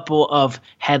couple of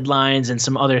headlines and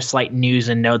some other slight news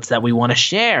and notes that we want to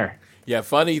share. Yeah,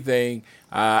 funny thing,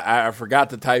 I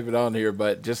forgot to type it on here,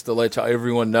 but just to let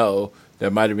everyone know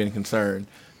that might have been concerned,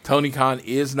 Tony Khan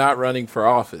is not running for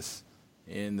office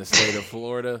in the state of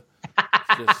Florida.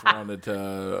 I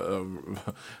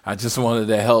just wanted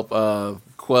to help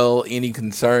quell any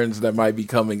concerns that might be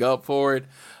coming up for it.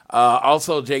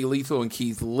 Also, Jay Lethal and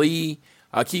Keith Lee.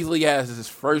 Keith Lee has his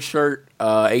first shirt,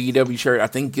 AEW shirt. I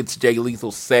think it's Jay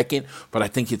Lethal's second, but I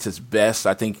think it's his best.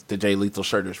 I think the Jay Lethal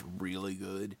shirt is really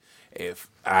good. If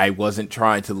I wasn't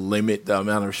trying to limit the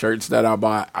amount of shirts that I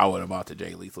bought, I would have bought the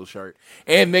Jay Lethal shirt.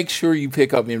 And make sure you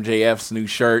pick up MJF's new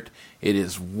shirt. It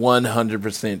is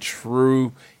 100%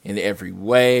 true in every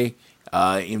way.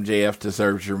 MJF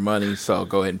deserves your money, so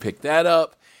go ahead and pick that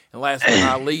up. And last but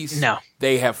not least,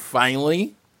 they have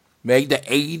finally made the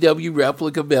AEW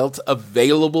replica belts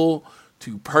available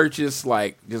to purchase.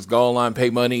 Like, just go online, pay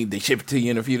money, they ship it to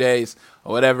you in a few days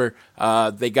or whatever.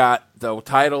 They got the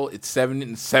title. It's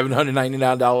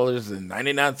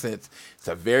 $799.99. It's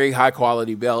a very high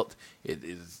quality belt. It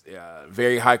is a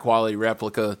very high quality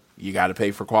replica. You got to pay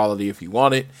for quality if you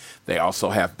want it. They also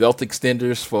have belt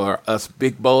extenders for us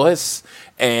big boys,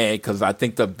 and because I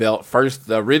think the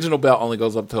original belt only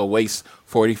goes up to a waist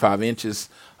 45 inches.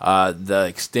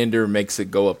 The extender makes it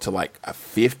go up to like a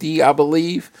 50, I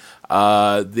believe.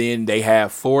 Then they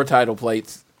have 4 title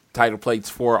plates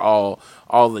for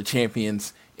all the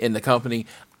champions in the company.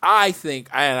 I think,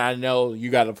 and I know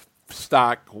you got to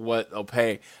stock what they'll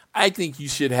pay, I think you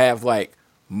should have like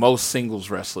most singles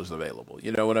wrestlers available.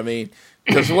 You know what I mean?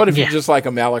 Because what if you're just like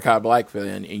a Malachi Black fan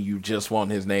and you just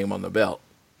want his name on the belt?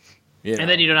 You know? And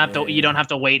then you don't have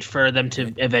to wait for them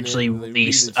to eventually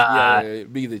release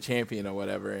be the champion or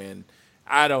whatever. And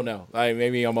I don't know. Like,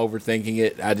 maybe I'm overthinking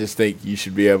it. I just think you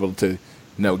should be able to,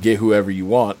 get whoever you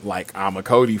want. Like, I'm a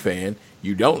Cody fan.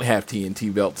 You don't have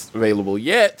TNT belts available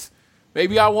yet.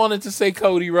 Maybe I wanted to say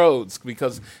Cody Rhodes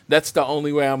because that's the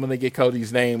only way I'm going to get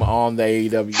Cody's name on the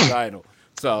AEW title.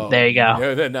 So there you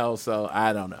go. No, so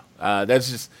I don't know.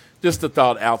 That's just a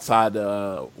thought outside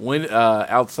the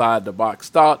box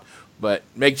thought. But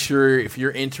make sure if you're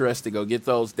interested, go get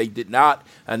those. They did not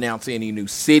announce any new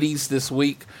cities this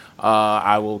week.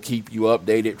 I will keep you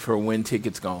updated for when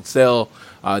tickets going to sell.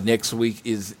 Next week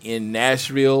is in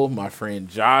Nashville. My friend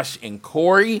Josh and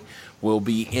Corey will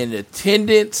be in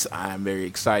attendance. I'm very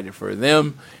excited for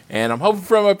them. And I'm hoping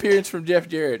for an appearance from Jeff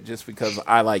Jarrett just because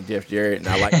I like Jeff Jarrett and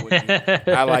I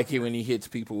like it when he hits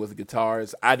people with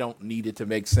guitars. I don't need it to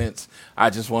make sense.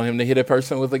 I just want him to hit a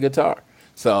person with a guitar.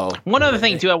 So one other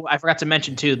thing too, I forgot to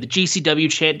mention too, the GCW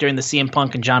chant during the CM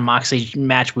Punk and Jon Moxley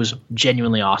match was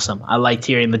genuinely awesome. I liked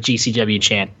hearing the GCW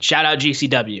chant. Shout out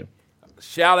GCW.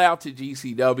 Shout out to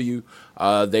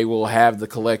GCW. They will have the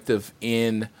collective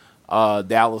in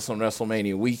Dallas on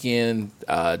WrestleMania weekend.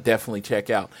 Definitely check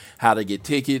out how to get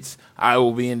tickets. I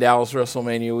will be in Dallas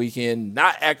WrestleMania weekend.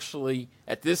 Not actually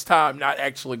going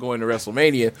to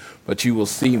WrestleMania, but you will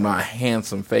see my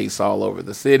handsome face all over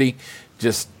the city.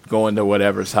 Just going to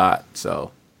whatever's hot.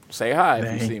 So say hi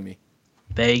if you see me.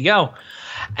 There you go.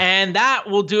 And that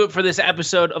will do it for this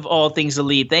episode of All Things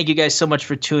Elite. Thank you guys so much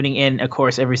for tuning in, of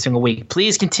course, every single week.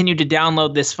 Please continue to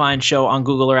download this fine show on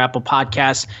Google or Apple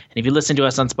Podcasts. And if you listen to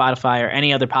us on Spotify or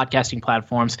any other podcasting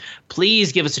platforms,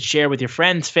 please give us a share with your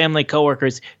friends, family,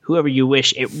 coworkers, whoever you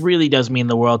wish. It really does mean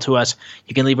the world to us.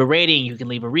 You can leave a rating, you can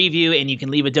leave a review, and you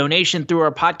can leave a donation through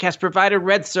our podcast provider,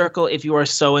 Red Circle, if you are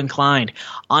so inclined.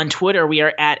 On Twitter, we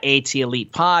are at AT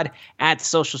Elite Pod. At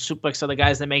Social Suplex are the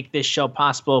guys that make this show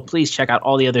possible. Please check out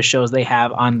all the other shows they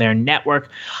have on their network.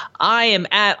 I am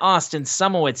at Austin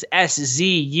Szumowicz,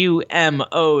 SZUMOWICZ.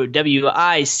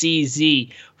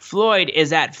 Floyd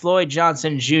is at Floyd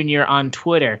Johnson Jr. on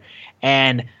Twitter.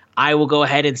 And I will go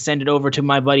ahead and send it over to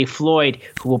my buddy Floyd,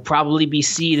 who will probably be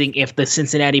seething if the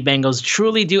Cincinnati Bengals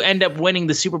truly do end up winning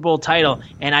the Super Bowl title.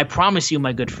 And I promise you,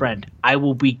 my good friend, I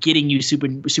will be getting you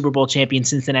Super Bowl champion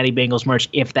Cincinnati Bengals merch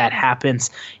if that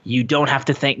happens. You don't have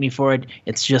to thank me for it.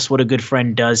 It's just what a good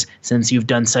friend does, since you've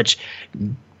done such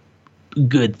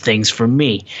good things for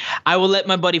me. I will let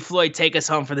my buddy Floyd take us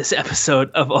home for this episode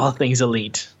of All Things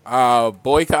Elite.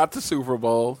 Boycott the Super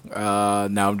Bowl. No,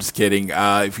 I'm just kidding.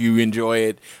 If you enjoy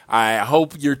it, I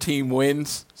hope your team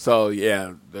wins. So,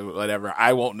 yeah, whatever.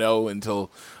 I won't know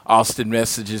until Austin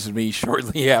messages me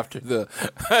shortly after the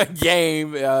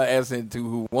game as into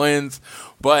who wins.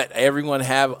 But everyone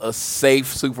have a safe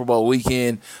Super Bowl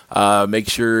weekend. Make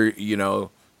sure,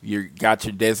 you got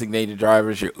your designated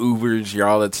drivers, your Ubers, your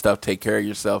all that stuff. Take care of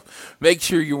yourself. Make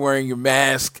sure you're wearing your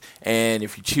mask. And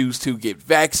if you choose to, get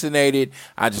vaccinated.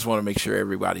 I just want to make sure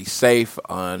everybody's safe.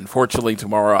 Unfortunately,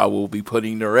 tomorrow I will be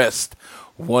putting to rest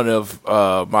one of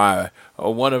my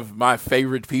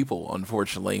favorite people,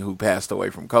 unfortunately, who passed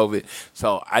away from COVID.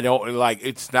 So I don't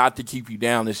it's not to keep you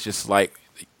down. It's just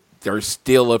there's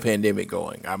still a pandemic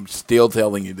going. I'm still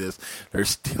telling you this.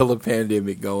 There's still a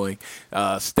pandemic going.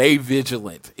 Stay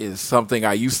vigilant is something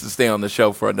I used to stay on the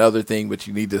show for another thing, but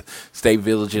you need to stay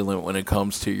vigilant when it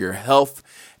comes to your health.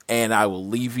 And I will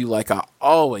leave you like I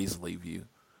always leave you.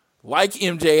 Like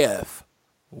MJF,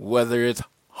 whether it's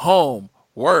home,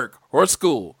 work, or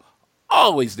school,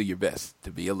 always do your best to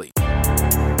be elite.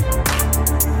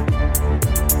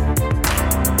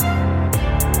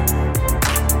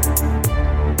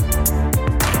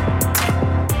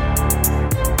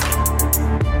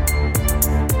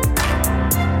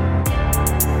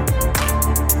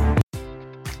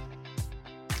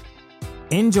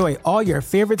 Enjoy all your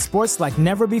favorite sports like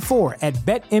never before at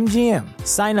BetMGM.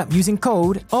 Sign up using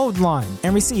code OLDLINE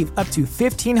and receive up to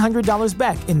 $1,500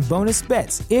 back in bonus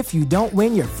bets if you don't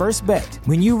win your first bet.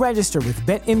 When you register with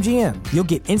BetMGM, you'll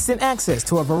get instant access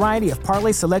to a variety of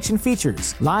parlay selection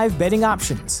features, live betting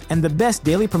options, and the best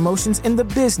daily promotions in the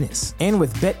business. And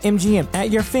with BetMGM at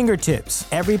your fingertips,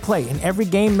 every play and every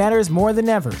game matters more than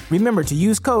ever. Remember to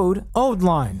use code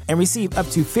OLDLINE and receive up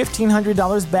to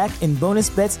 $1,500 back in bonus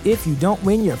bets if you don't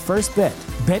win your first bet.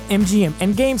 BetMGM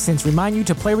and GameSense remind you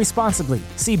to play responsibly.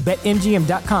 See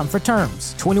BetMGM.com for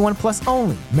terms. 21 plus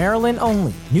only. Maryland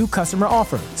only. New customer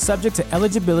offer. Subject to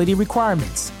eligibility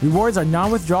requirements. Rewards are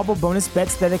non-withdrawable bonus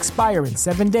bets that expire in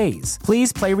 7 days.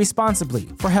 Please play responsibly.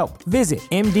 For help, visit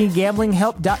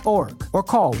mdgamblinghelp.org or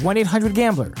call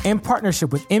 1-800-GAMBLER in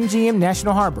partnership with MGM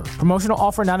National Harbor. Promotional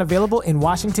offer not available in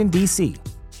Washington, D.C.